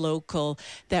buy local,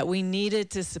 that we needed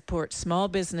to support small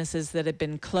businesses that had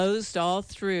been closed all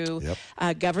through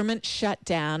government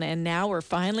shutdown. And now we're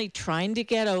finally trying to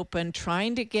get open,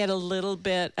 trying to get a little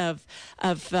bit of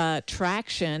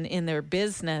traction in their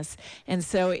business. And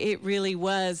so it really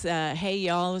was, hey,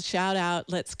 y'all, shout out,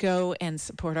 let's go and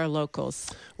support our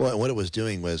locals. Well, what it was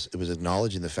doing was it was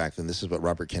acknowledging the fact, and this is what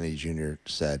Robert Kennedy Jr.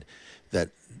 said, that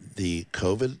the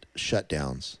COVID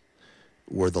shutdowns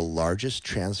were the largest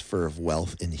transfer of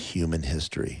wealth in human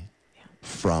history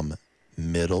from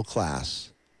middle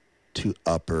class to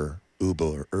upper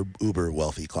uber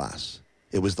wealthy class.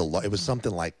 It was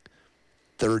something like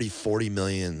 40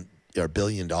 million or $1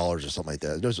 billion or something like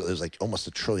that. It was like almost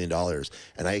 $1 trillion.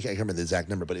 And I can't remember the exact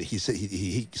number, but he said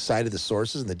he cited the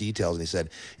sources and the details, and he said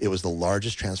it was the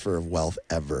largest transfer of wealth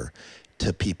ever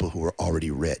to people who were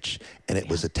already rich. And it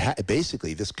was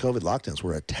basically this COVID lockdowns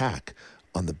were an attack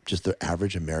on just the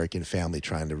average American family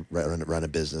trying to run a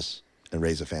business and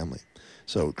raise a family.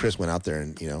 So Chris went out there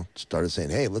and, started saying,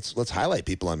 hey, let's highlight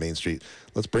people on Main Street.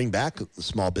 Let's bring back the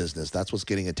small business. That's what's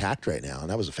getting attacked right now. And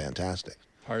that was fantastic.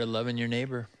 Part of loving your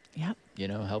neighbor. Yep.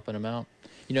 Helping them out.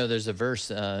 There's a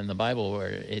verse in the Bible where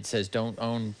it says, don't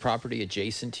own property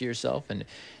adjacent to yourself.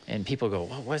 And people go,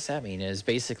 well, what's that mean? Is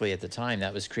basically at the time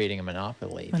that was creating a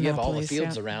monopoly. If you have all the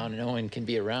fields around, no one can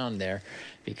be around there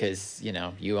because,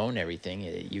 you own everything.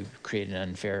 You create an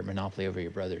unfair monopoly over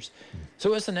your brothers. So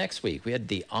what's the next week? We had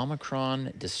the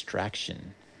Omicron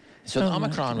distraction. So the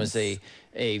Omicron was a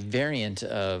variant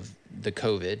of the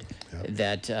COVID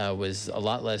that was a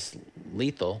lot less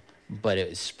lethal, but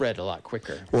it spread a lot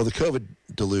quicker. Well, the COVID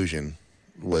delusion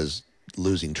was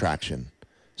losing traction.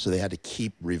 So they had to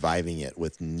keep reviving it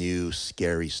with new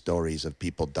scary stories of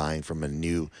people dying from a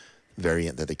new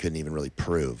variant that they couldn't even really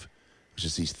prove. It was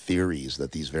just these theories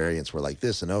that these variants were like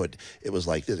this, and it was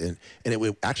like this. And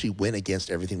it actually went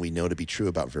against everything we know to be true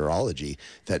about virology,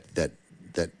 that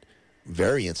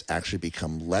variants actually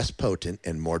become less potent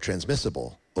and more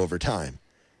transmissible over time.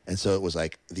 And so it was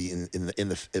like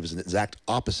it was an exact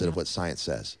opposite of what science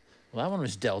says. Well, that one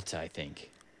was Delta, I think.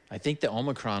 I think the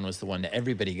Omicron was the one that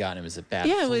everybody got, and it was a bad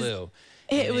flu.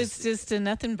 It was just a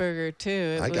nothing burger,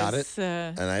 too. I got it,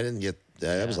 and I didn't get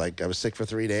I was sick for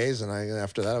 3 days, and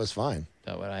after that I was fine.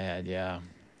 That's what I had, yeah.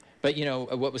 But,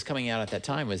 what was coming out at that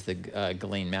time was the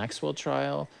Ghislaine Maxwell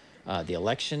trial, the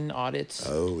election audits.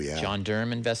 Oh, yeah. John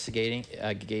Durham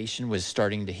investigation was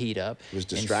starting to heat up. It was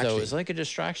distracting. And so it was like a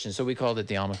distraction. So we called it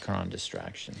the Omicron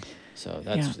distraction. So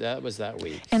that was that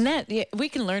week. And we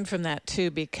can learn from that too,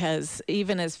 because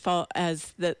even as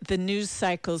the news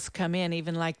cycles come in,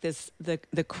 even like this,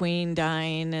 the Queen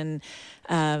dying, and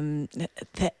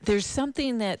there's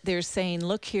something that they're saying,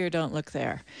 look here, don't look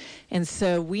there. And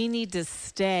so we need to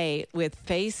stay with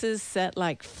faces set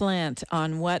like flint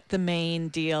on what the main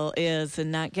deal is,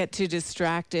 and not get too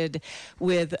distracted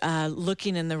with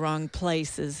looking in the wrong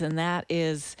places. And that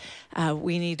is,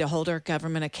 we need to hold our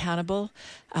government accountable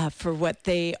for what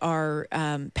they are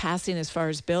passing as far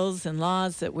as bills and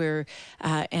laws that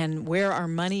and where our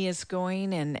money is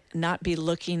going, and not be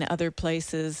looking other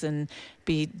places and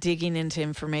be digging into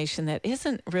information that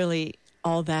isn't really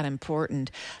all that important.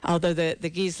 Although the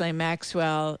Ghislaine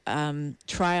Maxwell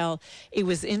trial, it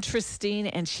was interesting,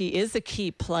 and she is a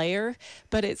key player,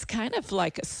 but it's kind of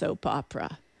like a soap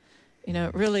opera.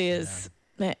 It really is.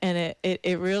 Yeah. And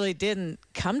it really didn't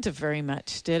come to very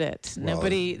much, did it? Well,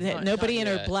 nobody in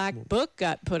her black book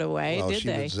got put away, did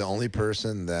they? She was the only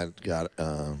person that got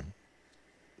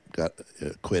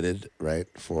acquitted, right?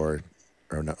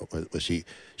 She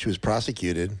was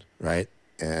prosecuted, right,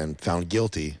 and found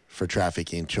guilty for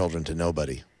trafficking children to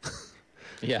nobody.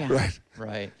 Yeah.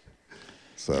 Right.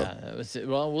 So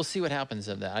we'll see what happens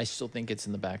of that. I still think it's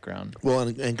in the background. Well,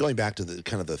 and going back to the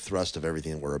kind of the thrust of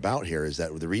everything that we're about here is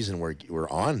that the reason we're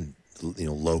on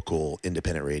local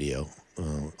independent radio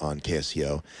on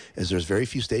KSCO is there's very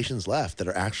few stations left that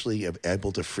are actually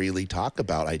able to freely talk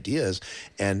about ideas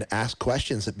and ask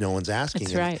questions that no one's asking.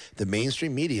 That's right. The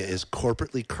mainstream media is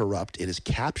corporately corrupt. It is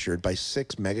captured by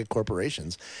 6 mega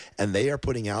corporations, and they are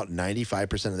putting out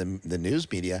 95% of the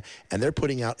news media, and they're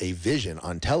putting out a vision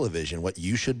on television, what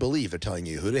you should believe. They're telling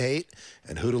you who to hate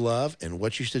and who to love and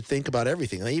what you should think about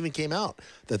everything. And they even came out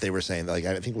that they were saying, like,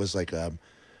 I think it was like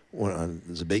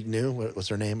there's a big new. What's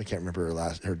her name? I can't remember her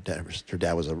last. Her dad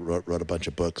wrote a bunch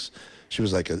of books. She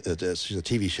was like she's a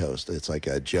TV show. It's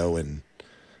like Joe and.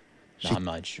 I'm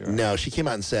not sure. No, she came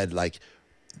out and said, like,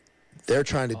 they're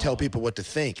trying to tell people what to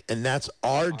think, and that's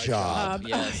our job.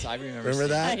 Yes, I remember Remember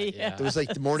that? Yeah. It was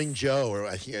like the Morning Joe, or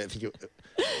I think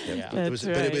it was,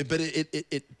 right. but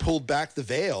it pulled back the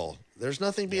veil. There's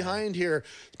nothing behind here.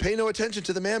 Pay no attention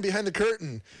to the man behind the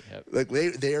curtain. Yep.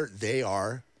 Like they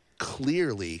are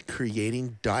clearly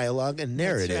creating dialogue and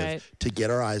narrative to get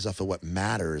our eyes off of what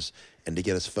matters and to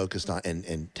get us focused on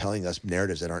and telling us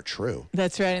narratives that aren't true.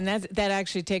 That's right. And that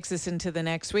actually takes us into the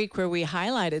next week, where we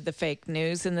highlighted the fake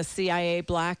news and the CIA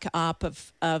black op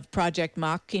of Project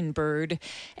Mockingbird,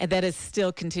 and that is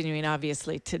still continuing,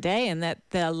 obviously, today, and that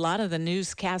a lot of the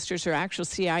newscasters are actual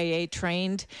CIA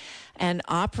trained and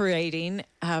operating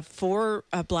for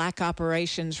black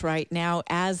operations right now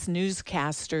as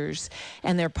newscasters.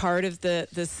 And they're part of the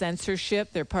censorship.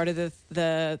 They're part of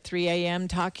the 3 a.m.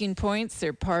 talking points.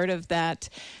 They're part of that,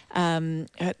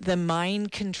 the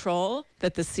mind control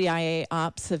that the CIA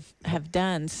ops have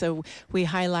done. So we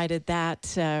highlighted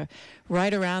that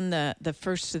right around the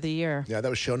first of the year. Yeah, that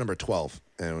was show number 12.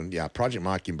 And yeah, Project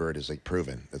Mockingbird is like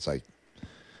proven. It's like,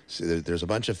 there's a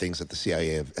bunch of things that the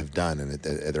CIA have done, and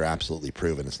they're absolutely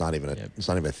proven. It's not even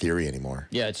a theory anymore.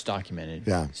 Yeah, it's documented.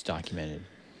 Yeah, it's documented.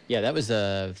 Yeah, that was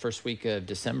the first week of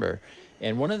December,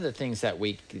 and one of the things that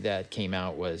week that came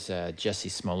out was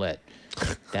Jussie Smollett.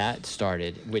 That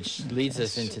started, which leads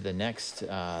us into the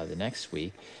next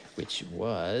week, which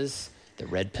was the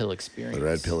Red Pill Experience. The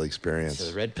Red Pill Experience. So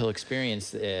the Red Pill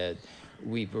Experience.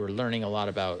 We were learning a lot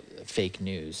about fake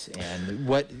news and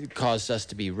what caused us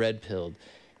to be red pilled.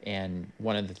 And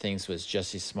one of the things was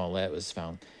Jussie Smollett was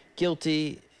found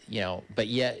guilty, but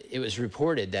yet it was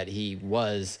reported that he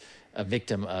was a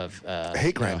victim of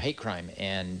hate crime,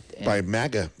 and by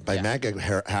MAGA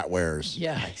hat wearers.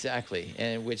 Yeah, exactly,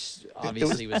 and which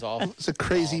obviously was all. It's a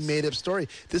crazy false. made-up story.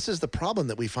 This is the problem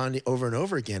that we find over and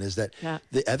over again, is that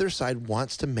the other side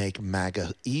wants to make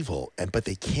MAGA evil, but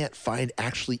they can't find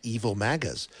actually evil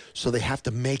MAGAs, so they have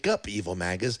to make up evil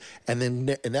MAGAs, and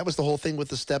that was the whole thing with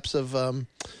the steps of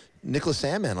Nicholas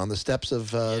Sandmann on the steps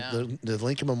of the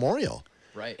Lincoln Memorial.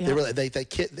 Right. They were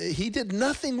he did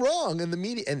nothing wrong in the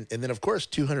media, and then of course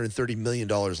 $230 million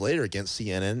later against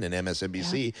CNN and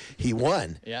MSNBC, he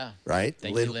won. Yeah. Right.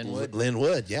 Thank you, Lin Wood. Lin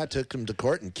Wood, took him to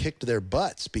court and kicked their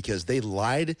butts because they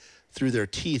lied through their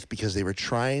teeth because they were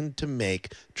trying to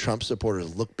make Trump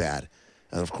supporters look bad.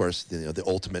 And of course, the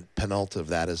ultimate penalty of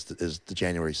that is the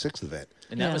January 6th event.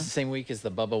 And that was the same week as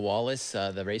the Bubba Wallace,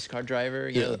 the race car driver.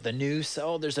 The noose.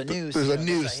 Oh, there's a noose. There's a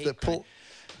noose that pull.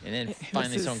 And then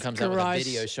finally someone comes out with a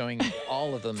video showing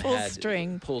all of them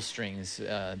had pull strings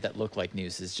that look like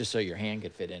nooses, just so your hand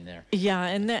could fit in there. Yeah,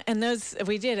 and those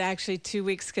we did actually 2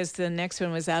 weeks, because the next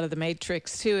one was Out of the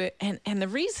Matrix too. And the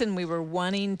reason we were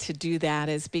wanting to do that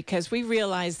is because we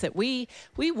realized that we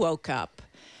woke up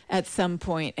at some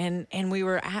point, and we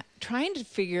were trying to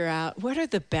figure out what are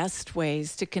the best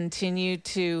ways to continue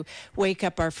to wake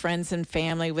up our friends and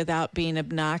family without being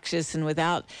obnoxious and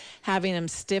without having them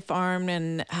stiff-armed.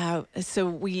 And so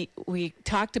we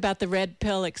talked about the Red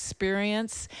Pill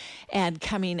Experience and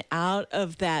coming out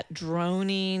of that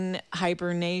droning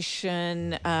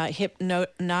hibernation,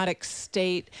 hypnotic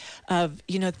state of,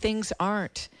 things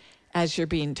aren't as you're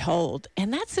being told.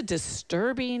 And that's a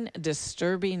disturbing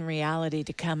reality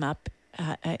to come up.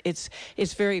 It's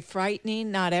very frightening.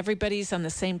 Not everybody's on the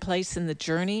same place in the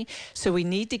journey. So we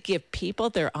need to give people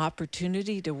their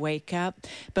opportunity to wake up.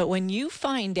 But when you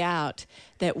find out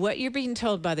that what you're being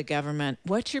told by the government,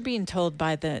 what you're being told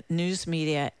by the news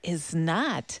media is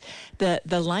not, the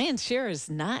lion's share is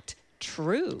not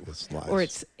true, or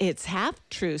it's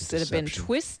half-truths that have been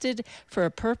twisted for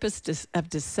a purpose of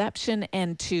deception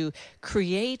and to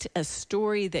create a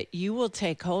story that you will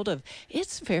take hold of.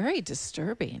 It's very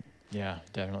disturbing. Yeah,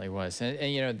 definitely was.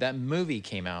 And that movie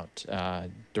came out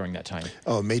during that time.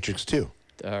 Oh, Matrix 2.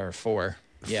 Or 4.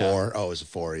 Yeah. 4? Oh, it was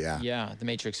 4, yeah. Yeah, The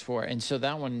Matrix 4. And so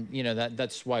that one,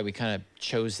 that's why we kind of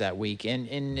chose that week.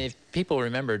 And if people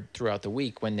remembered throughout the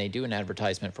week, when they do an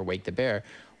advertisement for Wake the Bear,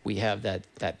 we have that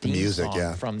theme music,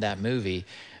 song from that movie.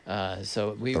 So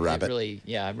it really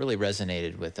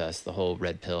resonated with us, the whole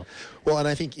Red Pill. Well, and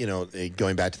I think,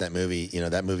 going back to that movie,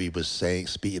 that movie was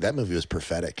that movie was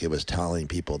prophetic. It was telling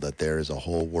people that there is a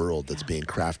whole world that's being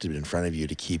crafted in front of you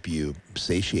to keep you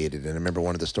satiated. And I remember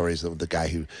one of the stories of the guy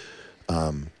who,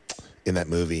 in that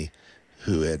movie,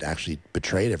 who had actually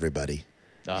betrayed everybody.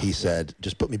 He said,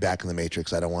 "Just put me back in the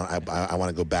Matrix. I want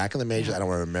to go back in the Matrix. I don't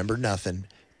want to remember nothing.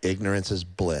 Ignorance is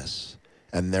bliss."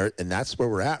 And that's where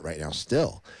we're at right now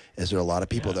still. Is there a lot of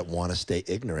people that want to stay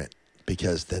ignorant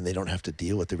because then they don't have to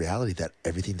deal with the reality that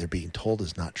everything they're being told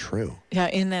is not true. Yeah,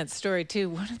 in that story, too,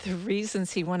 one of the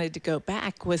reasons he wanted to go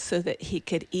back was so that he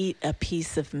could eat a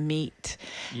piece of meat.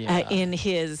 In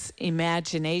his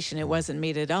imagination. It wasn't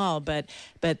meat at all, but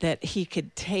that he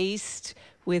could taste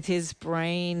with his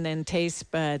brain and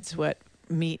taste buds what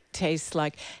meat tastes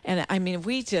like. And I mean,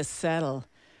 we just settle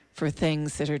for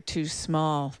things that are too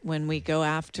small. When we go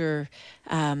after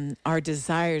our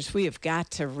desires, we have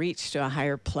got to reach to a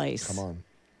higher place. Come on.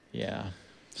 Yeah.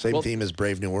 Same theme as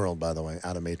Brave New World, by the way.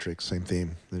 Out of Matrix, same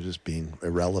theme. They're just being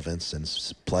irrelevance and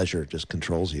pleasure just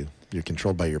controls you. You're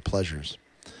controlled by your pleasures.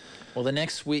 Well, the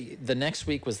next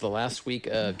week was the last week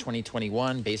of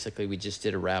 2021. Basically, we just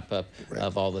did a wrap up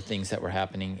of all the things that were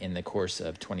happening in the course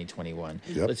of 2021.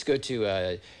 Yep. Let's go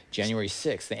to January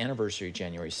 6th, the anniversary of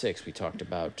January 6th. We talked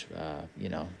about,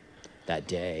 that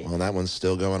day. Well, that one's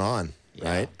still going on,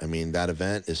 right? I mean, that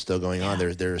event is still going on.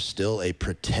 There's still a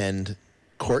pretend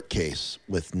court case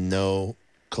with no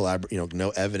no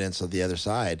evidence of the other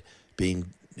side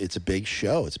it's a big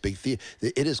show. It's a big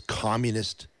it is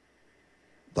communist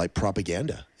like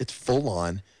propaganda. It's full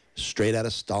on, straight out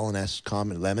of Stalinist,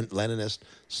 Leninist,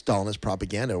 Stalinist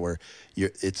propaganda, where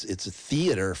it's a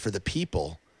theater for the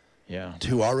people,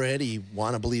 who already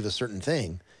want to believe a certain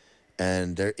thing,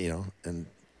 and they're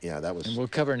that was. And we'll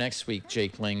cover next week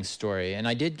Jake Lang's story. And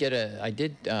I did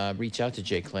reach out to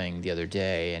Jake Lang the other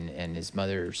day, and his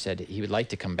mother said he would like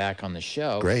to come back on the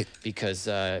show. Great. Because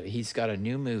he's got a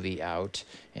new movie out,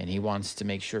 and he wants to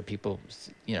make sure people,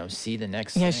 see the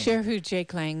next thing. Yeah, share who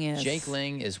Jake Lang is. Jake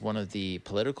Lang is one of the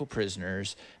political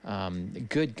prisoners.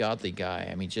 Good, godly guy.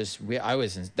 I mean,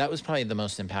 that was probably the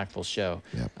most impactful show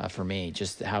for me.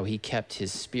 Just how he kept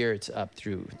his spirits up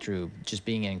through just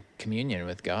being in communion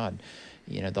with God.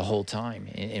 The whole time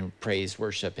in praise,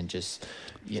 worship, and just,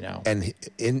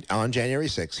 And on January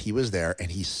 6th, he was there, and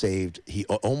he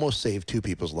almost saved two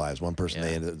people's lives. One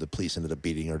person, the police ended up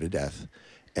beating her to death.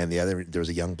 And the other, there was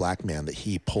a young black man that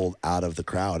he pulled out of the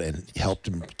crowd and helped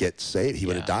him get saved. He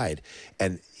would have died.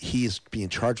 And he's being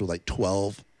charged with like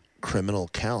 12 criminal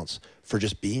counts for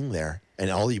just being there. And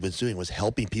all he was doing was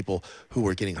helping people who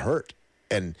were getting hurt.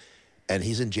 And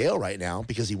he's in jail right now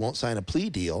because he won't sign a plea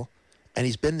deal. And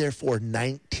he's been there for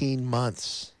 19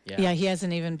 months. Yeah, he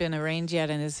hasn't even been arraigned yet,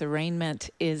 and his arraignment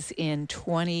is in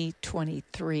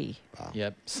 2023. Wow.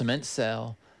 Yep. Cement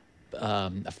cell,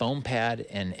 a foam pad,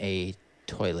 and a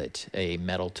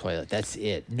metal toilet. That's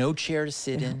it. No chair to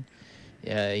sit in.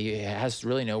 He has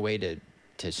really no way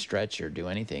to stretch or do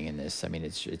anything in this. I mean,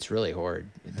 it's really horrid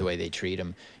the way they treat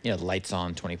him. The lights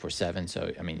on 24/7. So,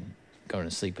 I mean, going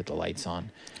to sleep with the lights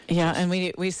on. Yeah, and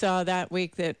we saw that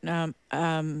week that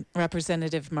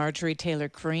Representative Marjorie Taylor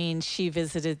Greene, she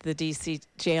visited the D.C.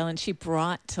 jail, and she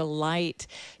brought to light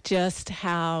just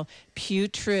how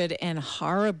putrid and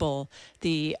horrible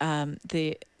the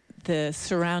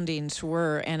surroundings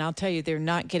were. And I'll tell you, they're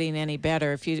not getting any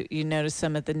better. If you notice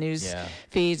some of the news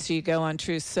feeds, you go on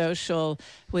Truth Social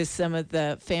with some of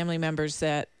the family members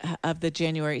of the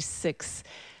January 6th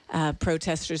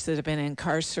protesters that have been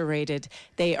incarcerated.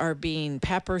 They are being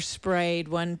pepper sprayed.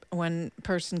 One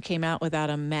person came out without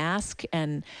a mask,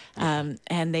 and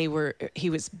he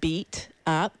was beat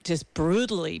up, just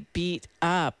brutally beat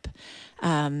up,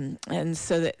 and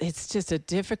so that it's just a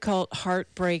difficult,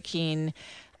 heartbreaking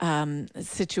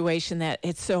situation that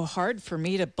it's so hard for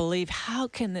me to believe. How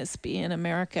can this be in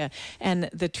America? And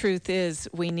the truth is,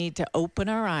 we need to open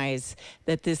our eyes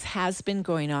that this has been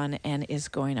going on and is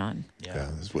going on. Yeah,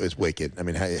 it's wicked. I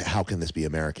mean, how can this be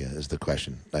America is the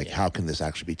question. Like, how can this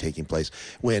actually be taking place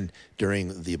when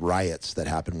during the riots that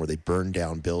happened where they burned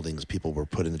down buildings, people were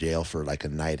put in jail for like a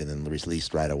night and then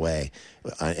released right away,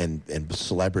 and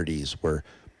celebrities were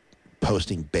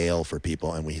posting bail for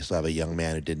people, and we still have a young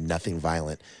man who did nothing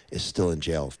violent is still in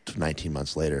jail 19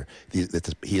 months later. He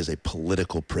is a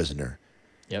political prisoner.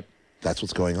 Yep. That's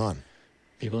what's going on.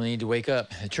 People need to wake up.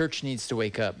 The church needs to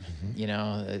wake up.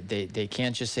 They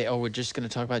can't just say, we're just going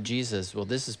to talk about Jesus. Well,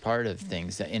 this is part of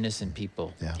things, that innocent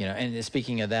people. Yeah. And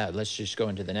speaking of that, let's just go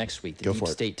into the next week. The deep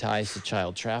state ties to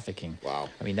child trafficking. Wow.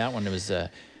 I mean, that one was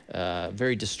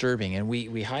very disturbing. And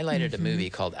we highlighted a movie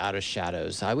called Out of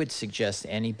Shadows. I would suggest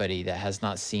anybody that has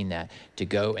not seen that to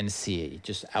go and see it,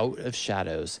 just Out of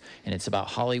Shadows. And it's about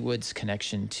Hollywood's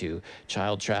connection to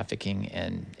child trafficking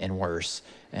and worse.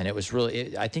 And it was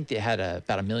really, I think they had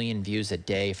about 1 million views a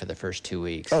day for the first 2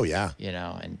 weeks. Oh, yeah.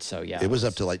 And so, yeah. It was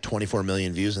up to like 24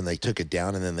 million views, and they took it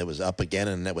down, and then it was up again,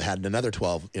 and it had another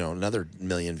another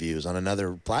million views on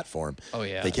another platform. Oh,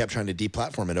 yeah. They kept trying to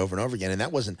deplatform it over and over again, and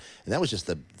that was just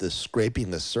the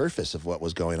scraping the surface of what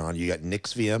was going on. You got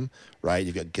NXIVM, right?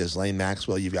 You've got Ghislaine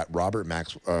Maxwell. You've got Robert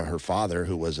Maxwell, her father,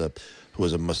 who was a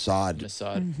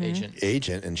Mossad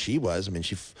agent, and she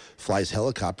flies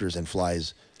helicopters and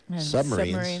flies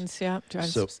submarines. Yeah.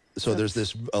 So there's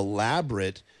this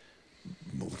elaborate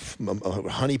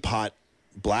honeypot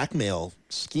blackmail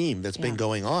scheme that's been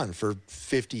going on for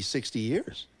 50, 60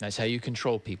 years. That's how you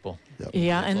control people. Yep.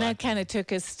 Yeah, and that kind of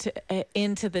took us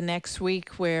into the next week,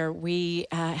 where we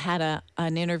had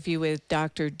an interview with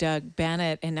Dr. Doug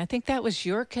Bennett, and I think that was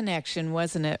your connection,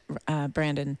 wasn't it,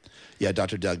 Brandon? Yeah,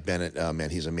 Dr. Doug Bennett, man,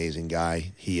 he's an amazing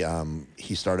guy. He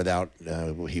started out,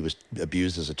 he was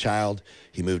abused as a child.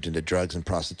 He moved into drugs and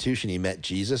prostitution. He met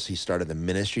Jesus. He started a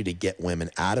ministry to get women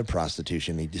out of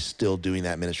prostitution. He's still doing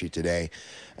that ministry today.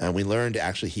 And we learned,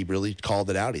 actually, he really called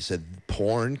it out. He said,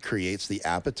 porn creates the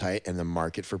appetite and the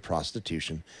market for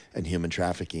prostitution and human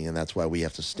trafficking, and that's why we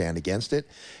have to stand against it.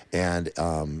 And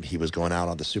he was going out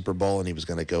on the Super Bowl, and he was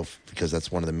going to go, because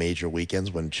that's one of the major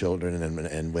weekends when children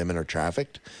and women are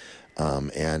trafficked.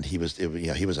 And he was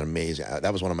amazing.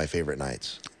 That was one of my favorite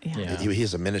nights. Yeah. He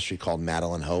has a ministry called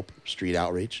Madeline Hope Street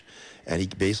Outreach.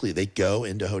 And they go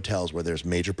into hotels where there's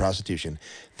major prostitution.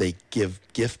 They give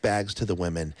gift bags to the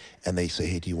women, and they say,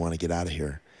 hey, do you want to get out of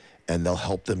here? And they'll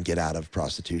help them get out of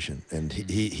prostitution. And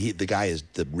the guy is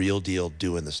the real deal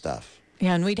doing the stuff.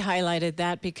 Yeah, and we'd highlighted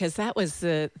that because that was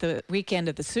the weekend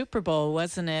of the Super Bowl,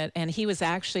 wasn't it? And he was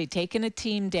actually taking a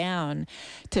team down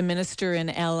to minister in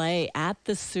L.A. at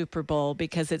the Super Bowl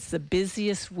because it's the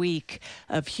busiest week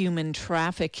of human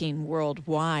trafficking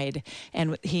worldwide.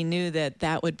 And he knew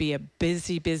that would be a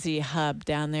busy, busy hub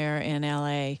down there in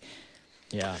L.A.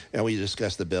 Yeah. And we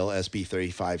discussed the bill, SB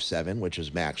 35-7, which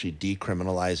is actually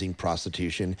decriminalizing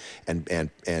prostitution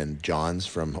and Johns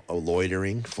from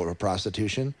loitering for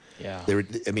prostitution. Yeah.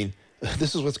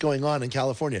 This is what's going on in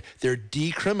California. They're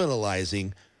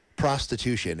decriminalizing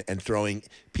prostitution and throwing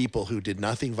people who did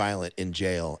nothing violent in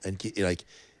jail. And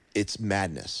it's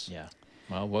madness. Yeah.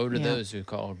 Well, woe to those who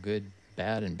call good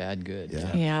bad and bad good.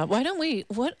 Yeah. Why don't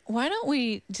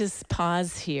we just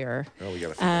pause here we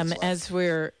got a few minutes left. as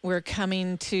we're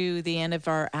coming to the end of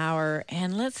our hour,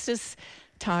 and let's just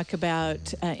talk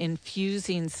about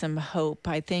infusing some hope.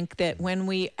 I think that when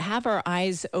we have our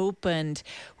eyes opened,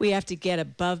 we have to get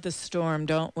above the storm,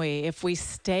 don't we? If we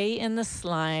stay in the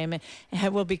slime,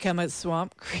 we'll become a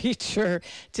swamp creature,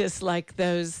 just like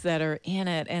those that are in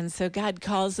it. And so God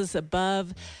calls us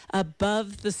above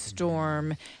the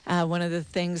storm. One of the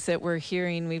things that we're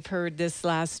hearing, we've heard this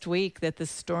last week, that the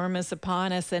storm is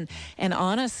upon us. And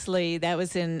honestly, that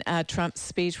was in Trump's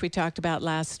speech we talked about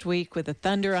last week, with the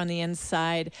thunder on the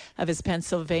inside of his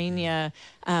Pennsylvania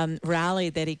rally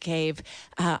that he gave.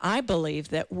 I believe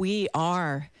that we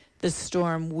are the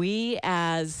storm. We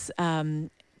as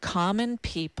common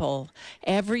people,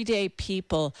 everyday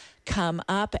people, come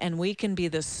up, and we can be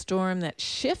the storm that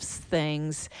shifts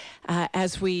things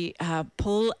as we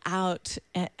pull out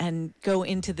and go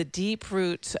into the deep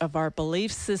roots of our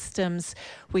belief systems.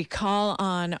 We call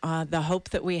on the hope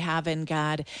that we have in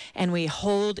God, and we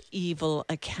hold evil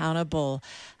accountable.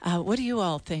 What do you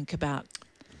all think about?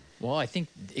 Well, I think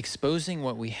exposing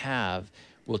what we have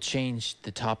will change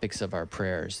the topics of our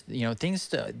prayers. Things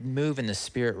to move in the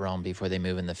spirit realm before they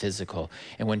move in the physical.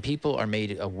 And when people are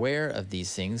made aware of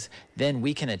these things, then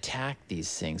we can attack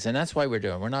these things. And that's why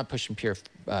we're not pushing pure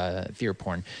fear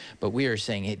porn, but we are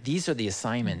saying, hey, these are the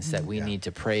assignments that we need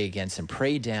to pray against and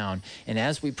pray down. And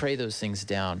as we pray those things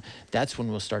down, that's when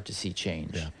we'll start to see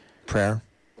change. Yeah. Prayer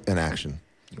and action.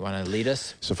 You want to lead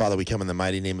us? So, Father, we come in the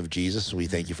mighty name of Jesus. We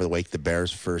thank you for the Wake the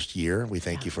Bear's first year. We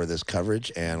thank you for this coverage,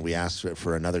 and we ask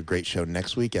for another great show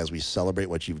next week as we celebrate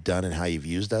what you've done and how you've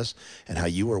used us and how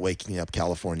you are waking up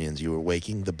Californians. You are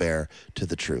waking the bear to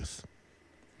the truth.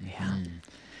 Yeah.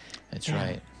 That's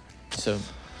right. So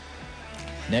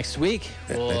next week,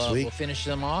 we'll finish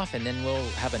them off, and then we'll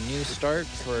have a new start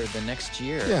for the next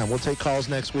year. Yeah, we'll take calls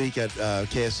next week at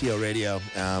KSCO Radio.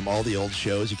 All the old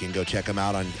shows, you can go check them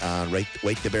out on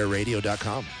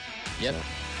wakethebearradio.com. Yep.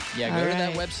 Yeah, go to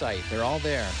that website. They're all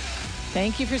there.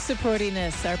 Thank you for supporting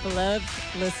us, our beloved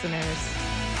listeners.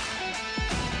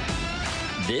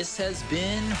 This has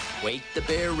been Wake the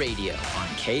Bear Radio on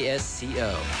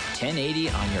KSCO, 1080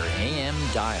 on your AM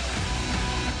dial.